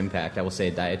biggest impact, I will say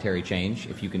dietary change,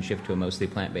 if you can shift to a mostly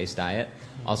plant-based diet.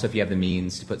 Also, if you have the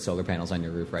means to put solar panels on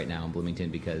your roof right now in Bloomington,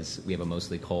 because we have a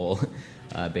mostly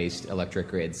coal-based electric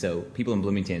grid. So people in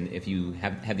Bloomington, if you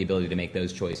have the ability to make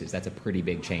those choices, that's a pretty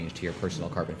big change to your personal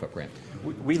carbon footprint.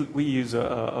 We use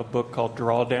a book called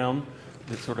Drawdown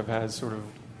that has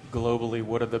globally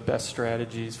what are the best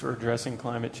strategies for addressing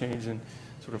climate change, and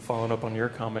sort of following up on your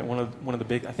comment. One of the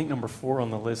big, I think number 4 on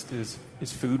the list is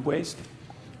food waste.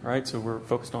 Right, so we're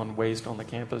focused on waste on the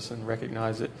campus and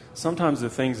recognize that sometimes the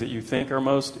things that you think are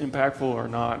most impactful are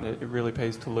not. It really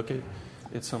pays to look at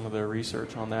some of the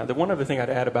research on that. The one other thing I'd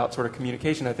add about sort of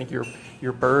communication, I think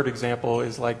your bird example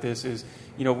is like this, is,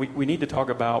 we need to talk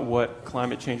about what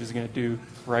climate change is going to do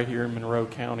right here in Monroe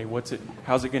County.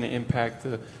 How's it going to impact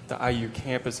the IU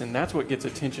campus? And that's what gets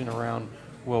attention around,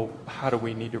 well, how do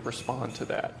we need to respond to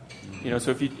that?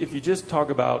 So if you just talk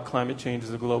about climate change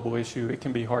as a global issue, it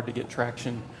can be hard to get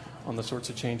traction on the sorts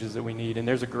of changes that we need. And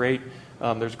there's great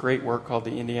work called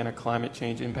the Indiana Climate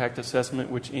Change Impact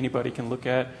Assessment, which anybody can look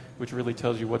at, which really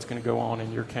tells you what's going to go on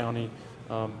in your county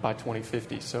by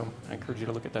 2050. So I encourage you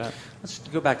to look at that. Let's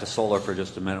go back to solar for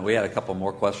just a minute. We had a couple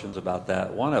more questions about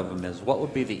that. One of them is, what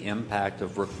would be the impact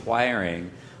of requiring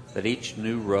that each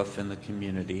new roof in the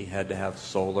community had to have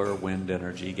solar wind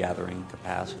energy gathering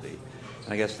capacity?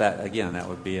 And I guess that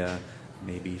would be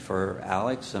maybe for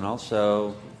Alex. And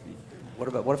also,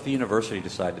 what if the university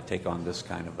decided to take on this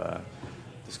kind of a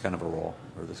role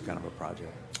or this kind of a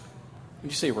project?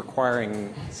 Would you say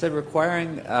requiring? It said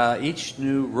requiring each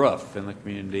new roof in the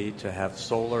community to have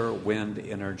solar wind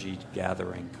energy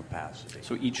gathering capacity.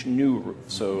 So each new roof.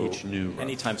 So each new roof.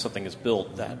 Anytime something is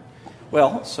built, that.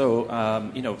 Well, so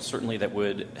certainly that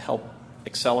would help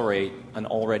accelerate an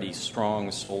already strong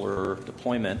solar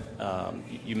deployment.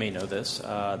 You may know this,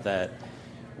 that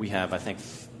we have, I think,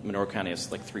 Monroe County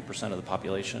is like 3% of the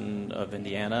population of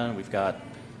Indiana. We've got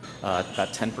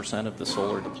about 10% of the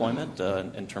solar deployment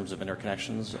in terms of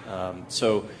interconnections.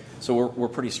 So we're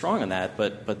pretty strong on that,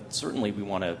 but certainly we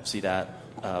want to see that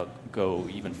go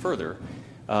even further.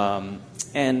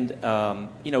 It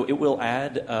will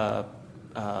add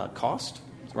cost.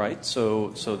 Right, so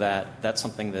that's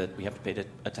something that we have to pay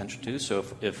attention to. So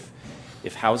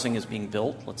if housing is being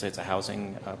built, let's say it's a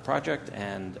housing project,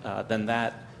 and then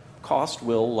that cost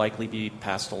will likely be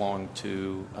passed along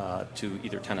to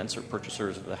either tenants or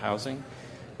purchasers of the housing.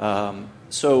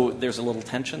 So there's a little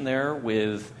tension there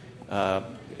with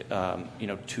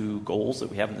 2 goals that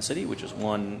we have in the city, which is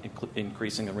one,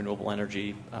 increasing the renewable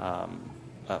energy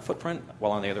footprint,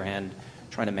 while on the other hand,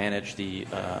 trying to manage the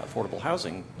affordable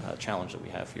housing challenge that we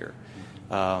have here.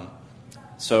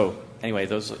 So anyway,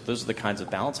 those are the kinds of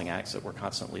balancing acts that we're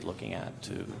constantly looking at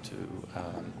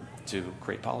to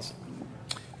create policy.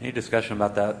 Any discussion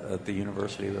about that at the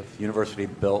university? The university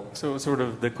built. So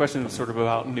the question is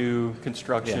about new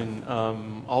construction. Yeah.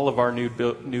 All of our new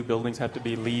buildings have to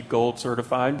be LEED Gold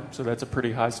certified. So that's a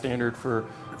pretty high standard for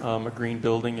a green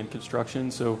building and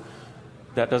construction. So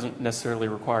that doesn't necessarily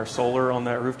require solar on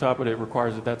that rooftop, but it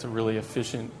requires that that's a really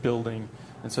efficient building.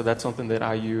 And so that's something that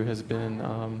IU has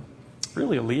been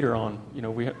really a leader on.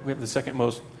 We have the second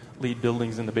most LEED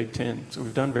buildings in the Big Ten, so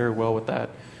we've done very well with that.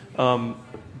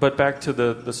 But back to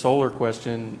the solar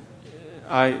question,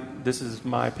 this is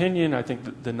my opinion. I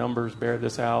think the numbers bear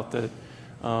this out, that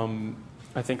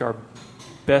I think our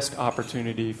best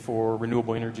opportunity for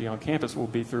renewable energy on campus will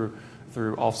be through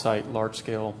off-site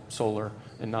large-scale solar,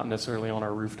 and not necessarily on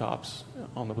our rooftops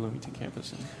on the Bloomington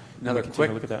campus. Another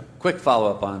quick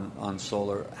follow-up on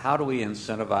solar. How do we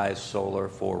incentivize solar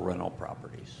for rental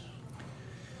properties?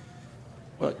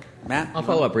 Well, Matt? I'll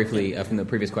follow up briefly from the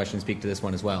previous question, speak to this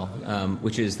one as well,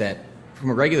 which is that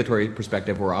from a regulatory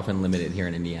perspective, we're often limited here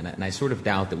in Indiana, and I sort of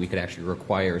doubt that we could actually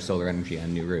require solar energy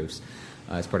on new roofs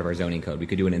as part of our zoning code. We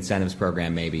could do an incentives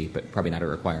program maybe, but probably not a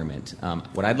requirement.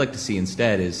 What I'd like to see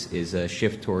instead is a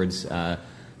shift towards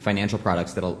financial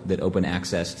products that open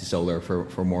access to solar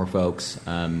for more folks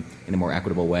in a more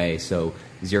equitable way. So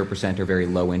 0% or very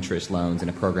low interest loans and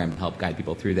a program to help guide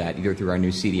people through that, either through our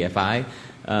new CDFI,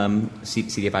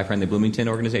 CDFI Friendly Bloomington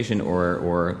organization,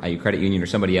 or IU Credit Union or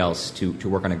somebody else to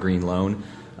work on a green loan.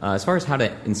 As far as how to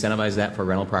incentivize that for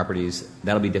rental properties,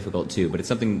 that'll be difficult too, but it's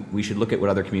something we should look at what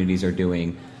other communities are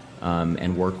doing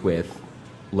and work with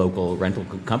local rental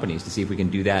companies to see if we can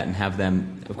do that and have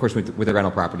them, of course, with a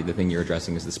rental property, the thing you're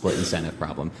addressing is the split incentive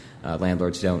problem.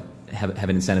 Landlords don't have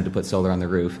an incentive to put solar on the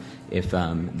roof if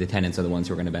the tenants are the ones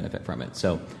who are going to benefit from it.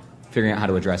 So figuring out how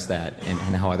to address that and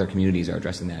how other communities are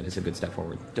addressing that is a good step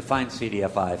forward. Define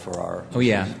CDFI for our... Oh,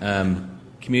 yeah.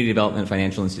 Community Development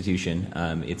Financial Institution.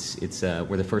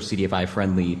 We're the first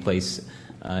CDFI-friendly place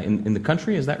in the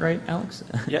country. Is that right, Alex?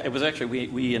 Yeah, it was actually,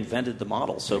 we invented the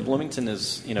model. So Bloomington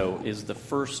is the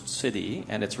first city,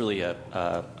 and it's really a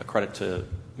credit to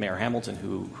Mayor Hamilton,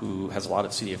 who has a lot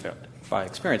of CDFI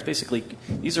experience. Basically,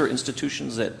 these are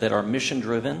institutions that are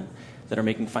mission-driven, that are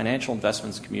making financial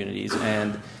investments in communities,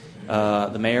 and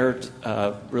the mayor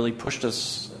really pushed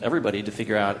everybody to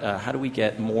figure out how do we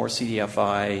get more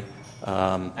CDFI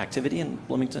activity in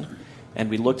Bloomington, and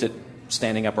we looked at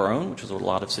standing up our own, which is what a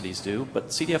lot of cities do, but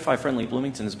CDFI-friendly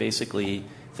Bloomington is basically,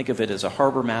 think of it as a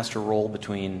harbor master role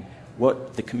between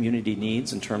what the community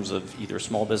needs in terms of either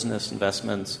small business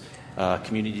investments,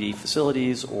 community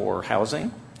facilities, or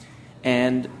housing,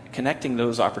 and connecting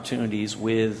those opportunities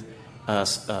with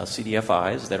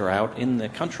CDFIs that are out in the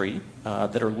country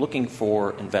that are looking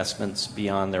for investments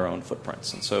beyond their own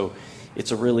footprints. And so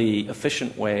it's a really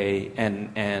efficient way,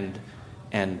 and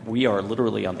we are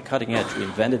literally on the cutting edge. We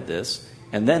invented this,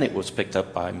 and then it was picked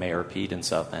up by Mayor Pete in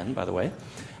South Bend, by the way.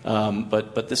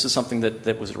 But this is something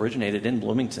that was originated in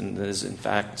Bloomington that is, in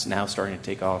fact, now starting to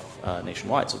take off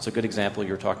nationwide. So it's a good example.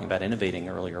 You were talking about innovating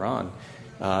earlier on.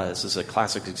 This is a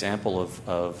classic example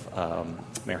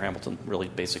of Mayor Hamilton really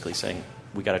basically saying,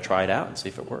 we got to try it out and see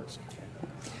if it works.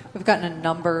 We've gotten a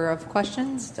number of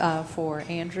questions for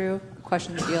Andrew,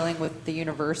 questions dealing with the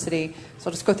university. So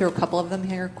I'll just go through a couple of them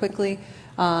here quickly.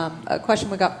 A question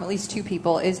we got from at least two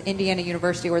people: is Indiana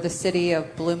University or the city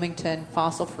of Bloomington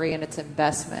fossil-free in its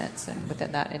investments, and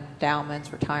within that,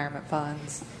 endowments, retirement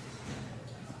funds?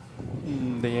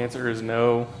 The answer is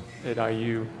no at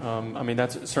IU.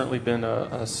 That's certainly been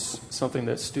something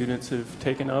that students have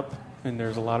taken up, and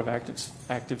there's a lot of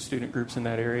active student groups in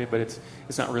that area, but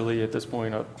it's not really at this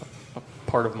point a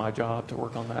part of my job to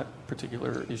work on that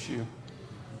particular issue.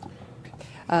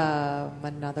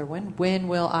 Another one. When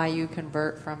will IU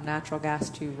convert from natural gas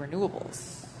to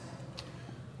renewables?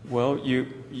 Well,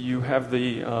 you have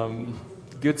the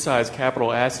good-sized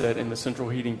capital asset in the central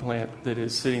heating plant that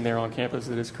is sitting there on campus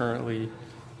that is currently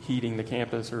heating the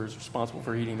campus or is responsible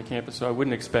for heating the campus. So I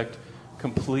wouldn't expect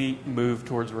complete move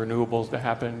towards renewables to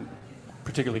happen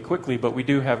particularly quickly, but we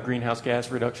do have greenhouse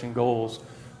gas reduction goals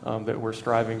that we're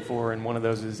striving for, and one of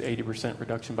those is 80%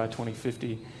 reduction by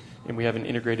 2050. And we have an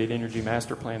integrated energy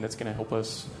master plan that's going to help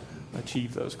us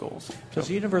achieve those goals. Does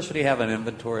the university have an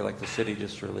inventory like the city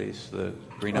just released, the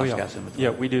greenhouse gas inventory? Yeah,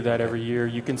 we do that every year.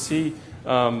 You can see,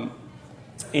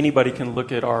 anybody can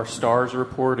look at our STARS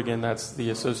report. Again, that's the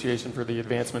Association for the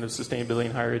Advancement of Sustainability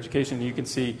in Higher Education. You can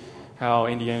see how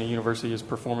Indiana University is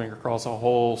performing across a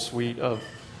whole suite of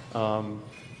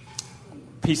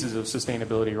pieces of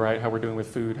sustainability, right? How we're doing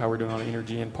with food, how we're doing on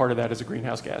energy, and part of that is a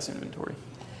greenhouse gas inventory.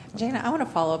 Jana, I want to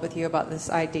follow up with you about this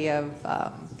idea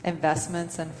of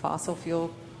investments in fossil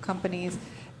fuel companies.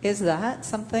 Is that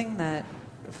something that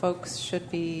folks should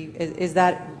be, is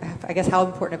that, I guess, how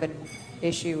important of an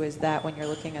issue is that when you're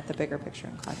looking at the bigger picture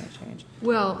in climate change?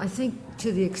 Well, I think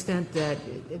to the extent that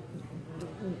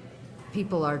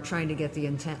people are trying to get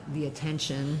the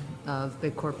attention of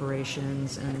big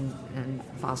corporations and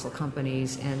fossil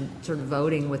companies and sort of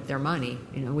voting with their money.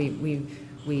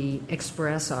 We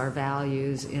express our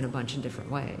values in a bunch of different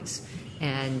ways.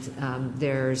 And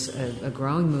there's a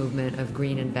growing movement of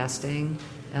green investing.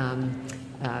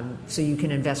 So you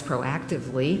can invest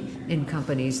proactively in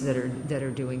companies that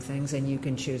are doing things, and you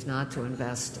can choose not to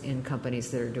invest in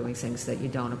companies that are doing things that you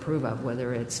don't approve of,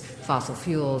 whether it's fossil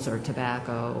fuels or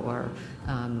tobacco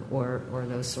or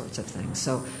those sorts of things.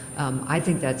 So I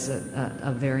think that's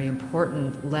a very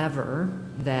important lever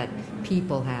that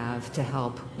people have to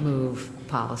help move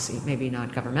policy, maybe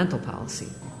not governmental policy,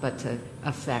 but to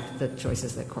affect the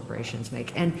choices that corporations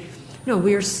make. And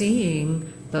we're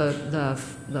seeing the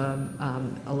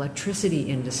electricity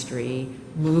industry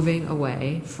moving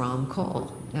away from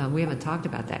coal. We haven't talked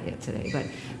about that yet today,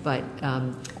 but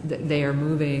they are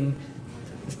moving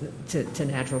to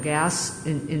natural gas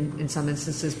in some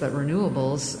instances, but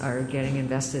renewables are getting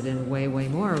invested in way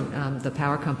more. The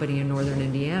power company in northern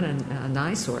Indiana,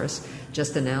 NiSource,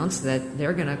 just announced that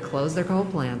they're going to close their coal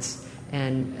plants,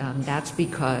 and that's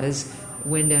because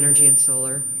wind energy and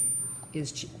solar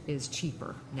is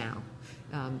cheaper now.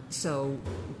 So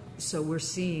we're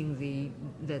seeing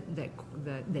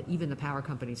that even the power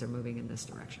companies are moving in this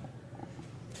direction.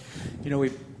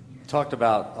 We talked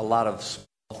about a lot of small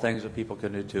things that people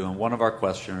can do too, and one of our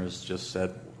questioners just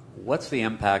said, "What's the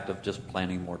impact of just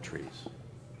planting more trees?"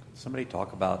 Somebody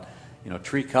talk about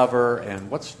tree cover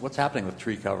and what's happening with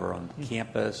tree cover on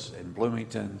campus in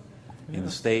Bloomington, in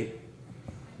the state.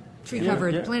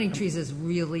 Planting trees is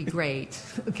really great.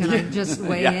 Can I just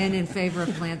weigh in favor of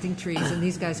planting trees? And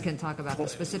these guys can talk about the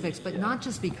specifics, but not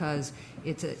just because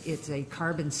it's a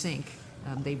carbon sink.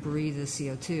 They breathe the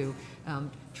CO2.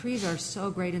 Trees are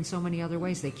so great in so many other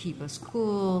ways. They keep us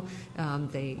cool.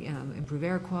 They improve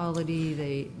air quality.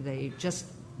 They just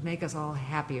make us all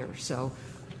happier. So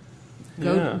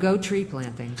go tree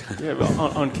planting. Yeah,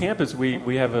 well, on campus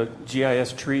we have a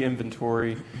GIS tree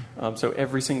inventory. So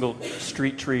every single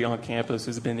street tree on campus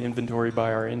has been inventoried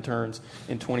by our interns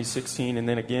in 2016 and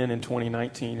then again in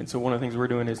 2019. And so one of the things we're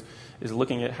doing is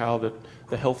looking at how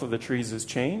the health of the trees has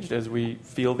changed as we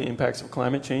feel the impacts of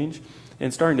climate change,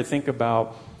 and starting to think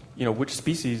about which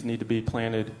species need to be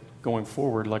planted going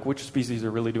forward, like which species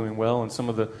are really doing well, and some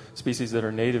of the species that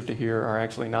are native to here are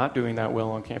actually not doing that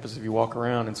well on campus if you walk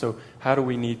around. And so how do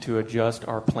we need to adjust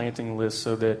our planting list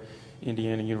so that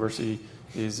Indiana University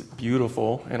is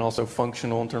beautiful and also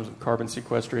functional in terms of carbon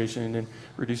sequestration and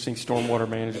reducing stormwater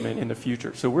management in the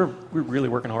future? So we're really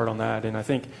working hard on that, and I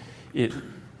think you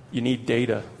need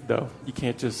data, though. You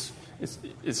can't just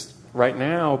it's right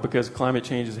now, because climate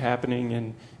change is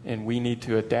happening and we need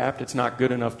to adapt. It's not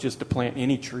good enough just to plant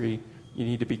any tree. You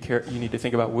need to be you need to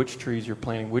think about which trees you're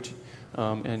planting,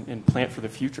 and plant for the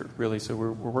future, really. So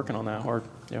we're working on that hard.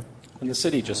 Yeah. And the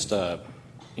city just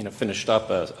finished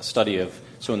up a study of,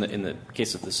 so in the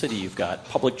case of the city, you've got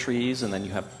public trees and then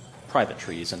you have private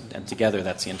trees, and together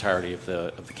that's the entirety of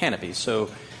the canopy. So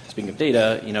speaking of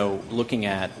data, looking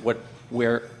at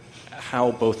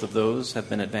how both of those have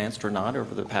been advanced or not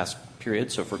over the past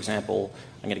period. So, for example,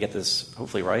 I'm going to get this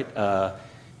hopefully right.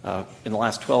 In the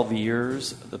last 12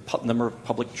 years, the number of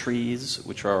public trees,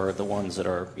 which are the ones that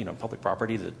are public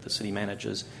property that the city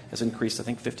manages, has increased, I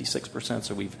think, 56%.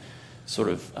 So we've sort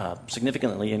of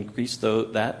significantly increased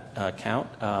that count.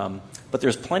 But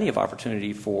there's plenty of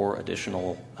opportunity for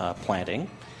additional planting,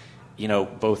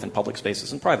 both in public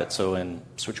spaces and private. So in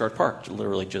Switchyard Park,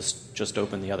 literally just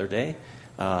opened the other day.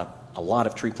 A lot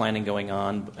of tree planting going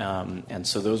on, and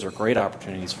so those are great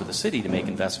opportunities for the city to make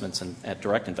investments and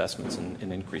direct investments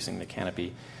in increasing the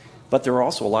canopy. But there are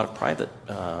also a lot of private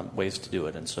ways to do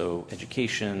it, and so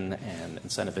education and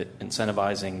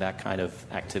incentivizing that kind of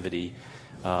activity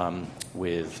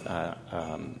with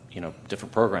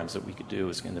different programs that we could do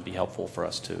is going to be helpful for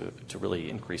us to really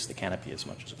increase the canopy as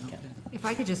much as we can. If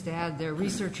I could just add, there are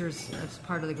researchers as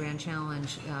part of the Grand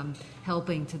Challenge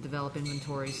helping to develop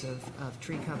inventories of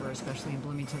tree cover, especially in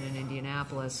Bloomington and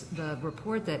Indianapolis. The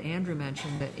report that Andrew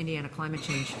mentioned, the Indiana Climate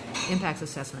Change Impacts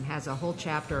Assessment, has a whole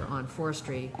chapter on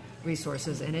forestry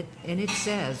resources, and it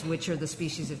says which are the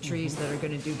species of trees that are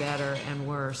going to do better and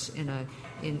worse in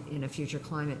a future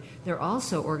climate. There are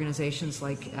also organizations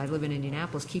like, I live in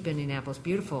Indianapolis, Keep Indianapolis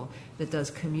Beautiful, that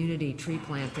does community tree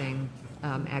planting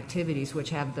activities,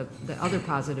 which have the other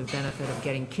positive benefit of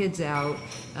getting kids out,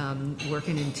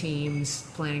 working in teams,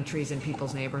 planting trees in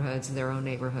people's neighborhoods, their own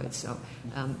neighborhoods. So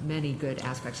many good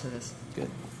aspects of this. Good.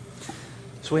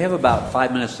 So we have about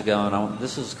 5 minutes to go, and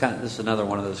this is another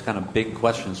one of those kind of big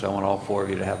questions. So I want all four of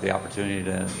you to have the opportunity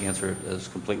to answer it as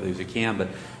completely as you can. But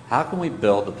how can we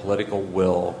build the political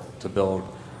will to build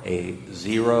a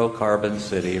zero carbon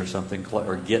city or something,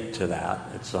 or get to that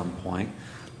at some point,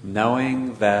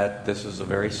 knowing that this is a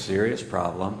very serious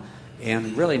problem,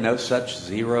 and really no such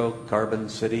zero carbon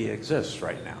city exists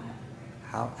right now?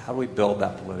 How do we build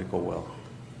that political will?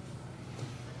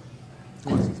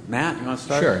 Matt, you want to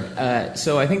start? Sure.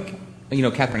 So I think,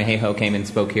 Catherine Hayhoe came and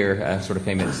spoke here, a sort of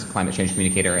famous climate change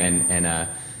communicator and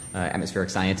atmospheric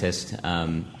scientist.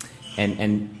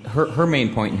 And her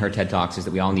main point in her TED Talks is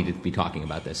that we all need to be talking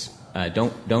about this.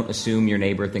 Don't assume your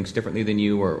neighbor thinks differently than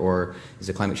you or is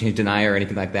a climate change denier or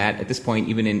anything like that. At this point,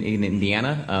 even in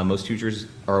Indiana, most Hoosiers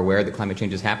are aware that climate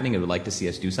change is happening and would like to see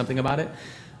us do something about it.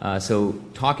 So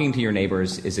talking to your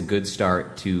neighbors is a good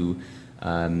start to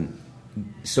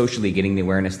socially getting the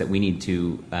awareness that we need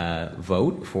to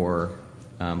vote for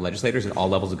legislators at all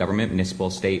levels of government, municipal,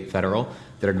 state, federal,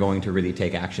 that are going to really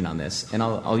take action on this. And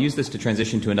I'll use this to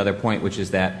transition to another point, which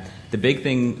is that the big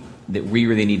thing that we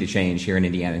really need to change here in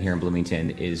Indiana and here in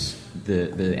Bloomington is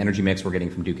the energy mix we're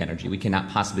getting from Duke Energy. We cannot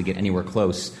possibly get anywhere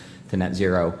close to net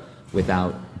zero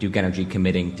without Duke Energy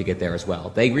committing to get there as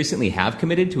well. They recently have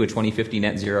committed to a 2050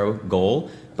 net zero goal,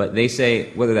 but they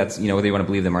say, whether that's, whether you want to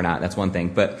believe them or not, that's one thing.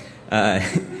 But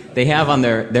they have on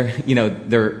their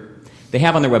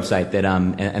website that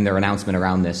and their announcement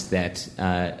around this that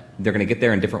they're going to get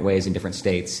there in different ways in different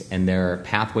states, and their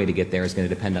pathway to get there is going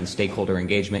to depend on stakeholder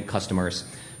engagement, customers.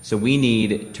 So we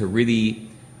need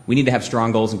to have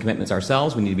strong goals and commitments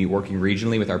ourselves. We need to be working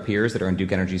regionally with our peers that are in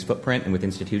Duke Energy's footprint and with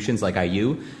institutions like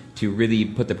IU to really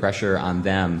put the pressure on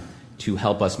them to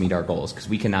help us meet our goals, because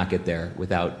we cannot get there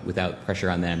without pressure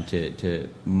on them to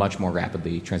much more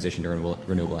rapidly transition to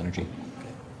renewable energy.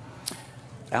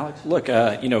 Alex? Look,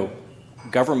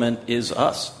 government is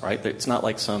us, right? It's not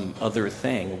like some other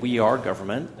thing. We are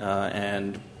government,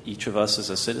 and each of us is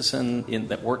a citizen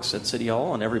that works at City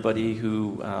Hall, and everybody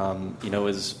who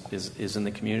is in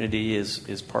the community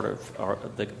is part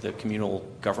of the communal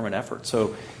government effort.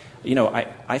 So,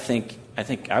 I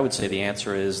think I would say the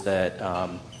answer is that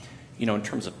in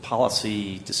terms of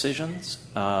policy decisions,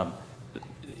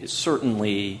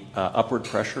 certainly upward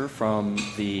pressure from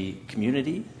the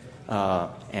community.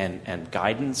 And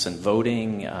guidance and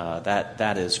voting,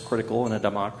 that is critical in a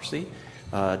democracy.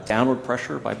 Downward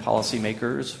pressure by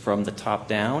policymakers from the top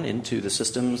down into the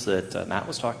systems that Matt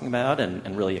was talking about,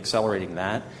 and really accelerating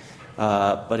that.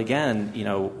 But again,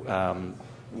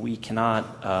 we cannot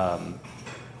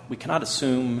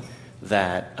assume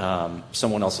that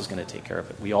someone else is going to take care of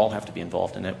it. We all have to be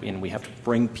involved in it, and we have to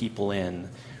bring people in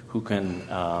who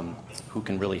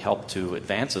can really help to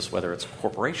advance this, whether it's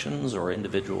corporations or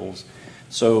individuals.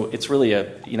 So it's really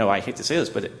I hate to say this,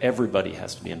 but everybody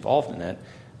has to be involved in it,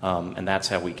 and that's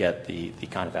how we get the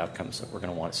kind of outcomes that we're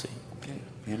going to want to see. Okay,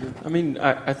 Andrew? I mean,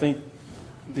 I think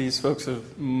these folks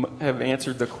have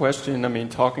answered the question. I mean,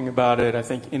 talking about it, I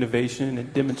think innovation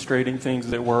and demonstrating things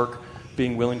that work,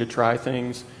 being willing to try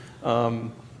things,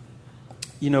 getting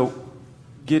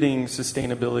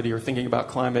sustainability or thinking about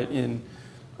climate in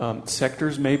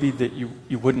sectors maybe that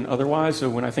you wouldn't otherwise. So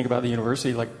when I think about the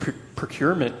university, like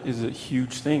procurement is a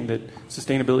huge thing, that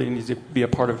sustainability needs to be a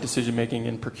part of decision making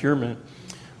in procurement.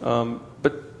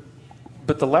 But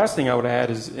the last thing I would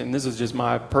add is, and this is just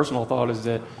my personal thought, is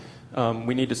that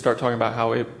we need to start talking about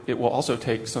how it will also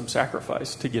take some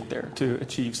sacrifice to get there, to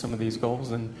achieve some of these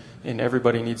goals, and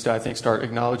everybody needs to, I think, start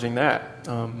acknowledging that.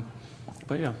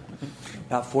 But yeah, I think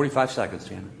about 45 seconds,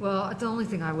 Jan. Well, the only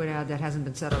thing I would add that hasn't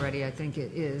been said already, I think,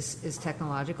 is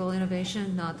technological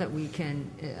innovation. Not that we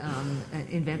can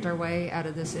invent our way out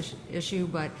of this issue,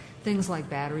 but things like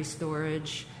battery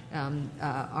storage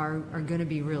are going to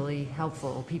be really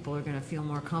helpful. People are going to feel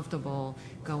more comfortable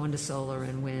going to solar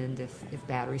and wind if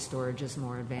battery storage is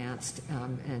more advanced,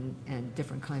 and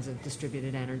different kinds of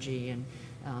distributed energy, and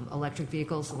electric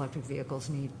vehicles. Electric vehicles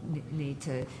need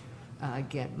to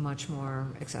get much more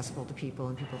accessible to people,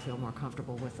 and people feel more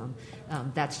comfortable with them.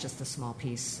 That's just a small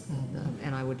piece,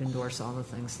 and I would endorse all the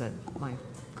things that my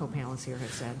co-panelists here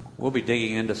have said. We'll be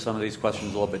digging into some of these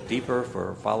questions a little bit deeper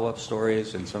for follow-up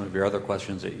stories and some of your other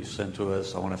questions that you sent to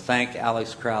us. I want to thank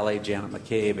Alex Crowley, Janet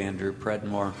McCabe, Andrew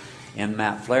Predmore, and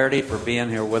Matt Flaherty for being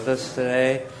here with us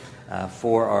today.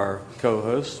 For our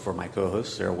co-hosts, for my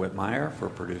co-host, Sarah Whitmire, for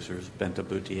producers, Benta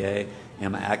Boutier,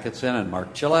 Emma Atkinson, and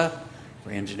Mark Chilla, for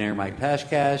engineer Mike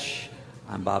Pashkash,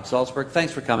 I'm Bob Salzberg.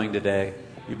 Thanks for coming today.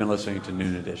 You've been listening to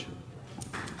Noon Edition.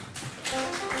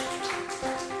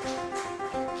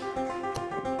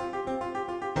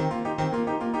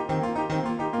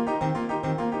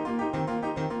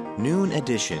 Noon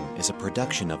Edition is a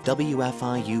production of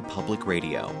WFIU Public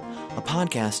Radio. A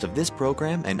podcast of this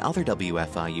program and other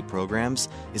WFIU programs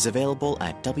is available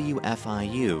at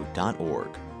WFIU.org.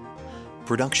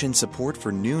 Production support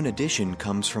for Noon Edition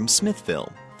comes from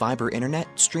Smithville, fiber internet,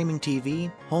 streaming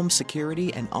TV, home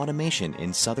security, and automation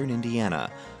in southern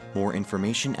Indiana. More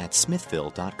information at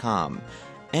smithville.com.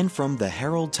 And from the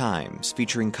Herald Times,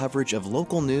 featuring coverage of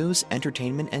local news,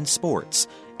 entertainment, and sports,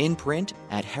 in print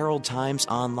at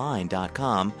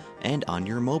heraldtimesonline.com and on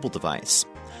your mobile device.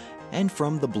 And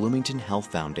from the Bloomington Health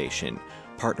Foundation,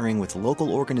 partnering with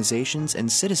local organizations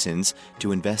and citizens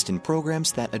to invest in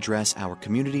programs that address our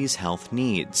community's health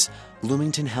needs.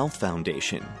 Bloomington Health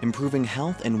Foundation, improving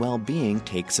health and well-being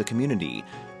takes a community.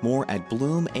 More at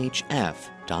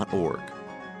bloomhf.org.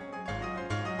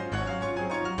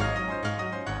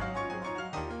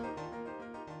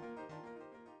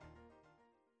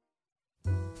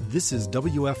 This is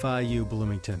WFIU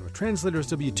Bloomington with translators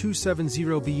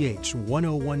W270BH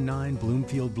 1019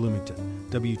 Bloomfield, Bloomington,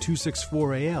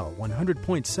 W264AL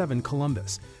 100.7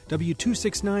 Columbus,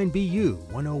 W269BU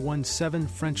 1017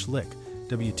 French Lick,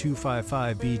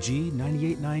 W255BG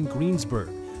 98.9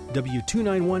 Greensburg,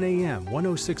 W291AM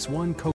 1061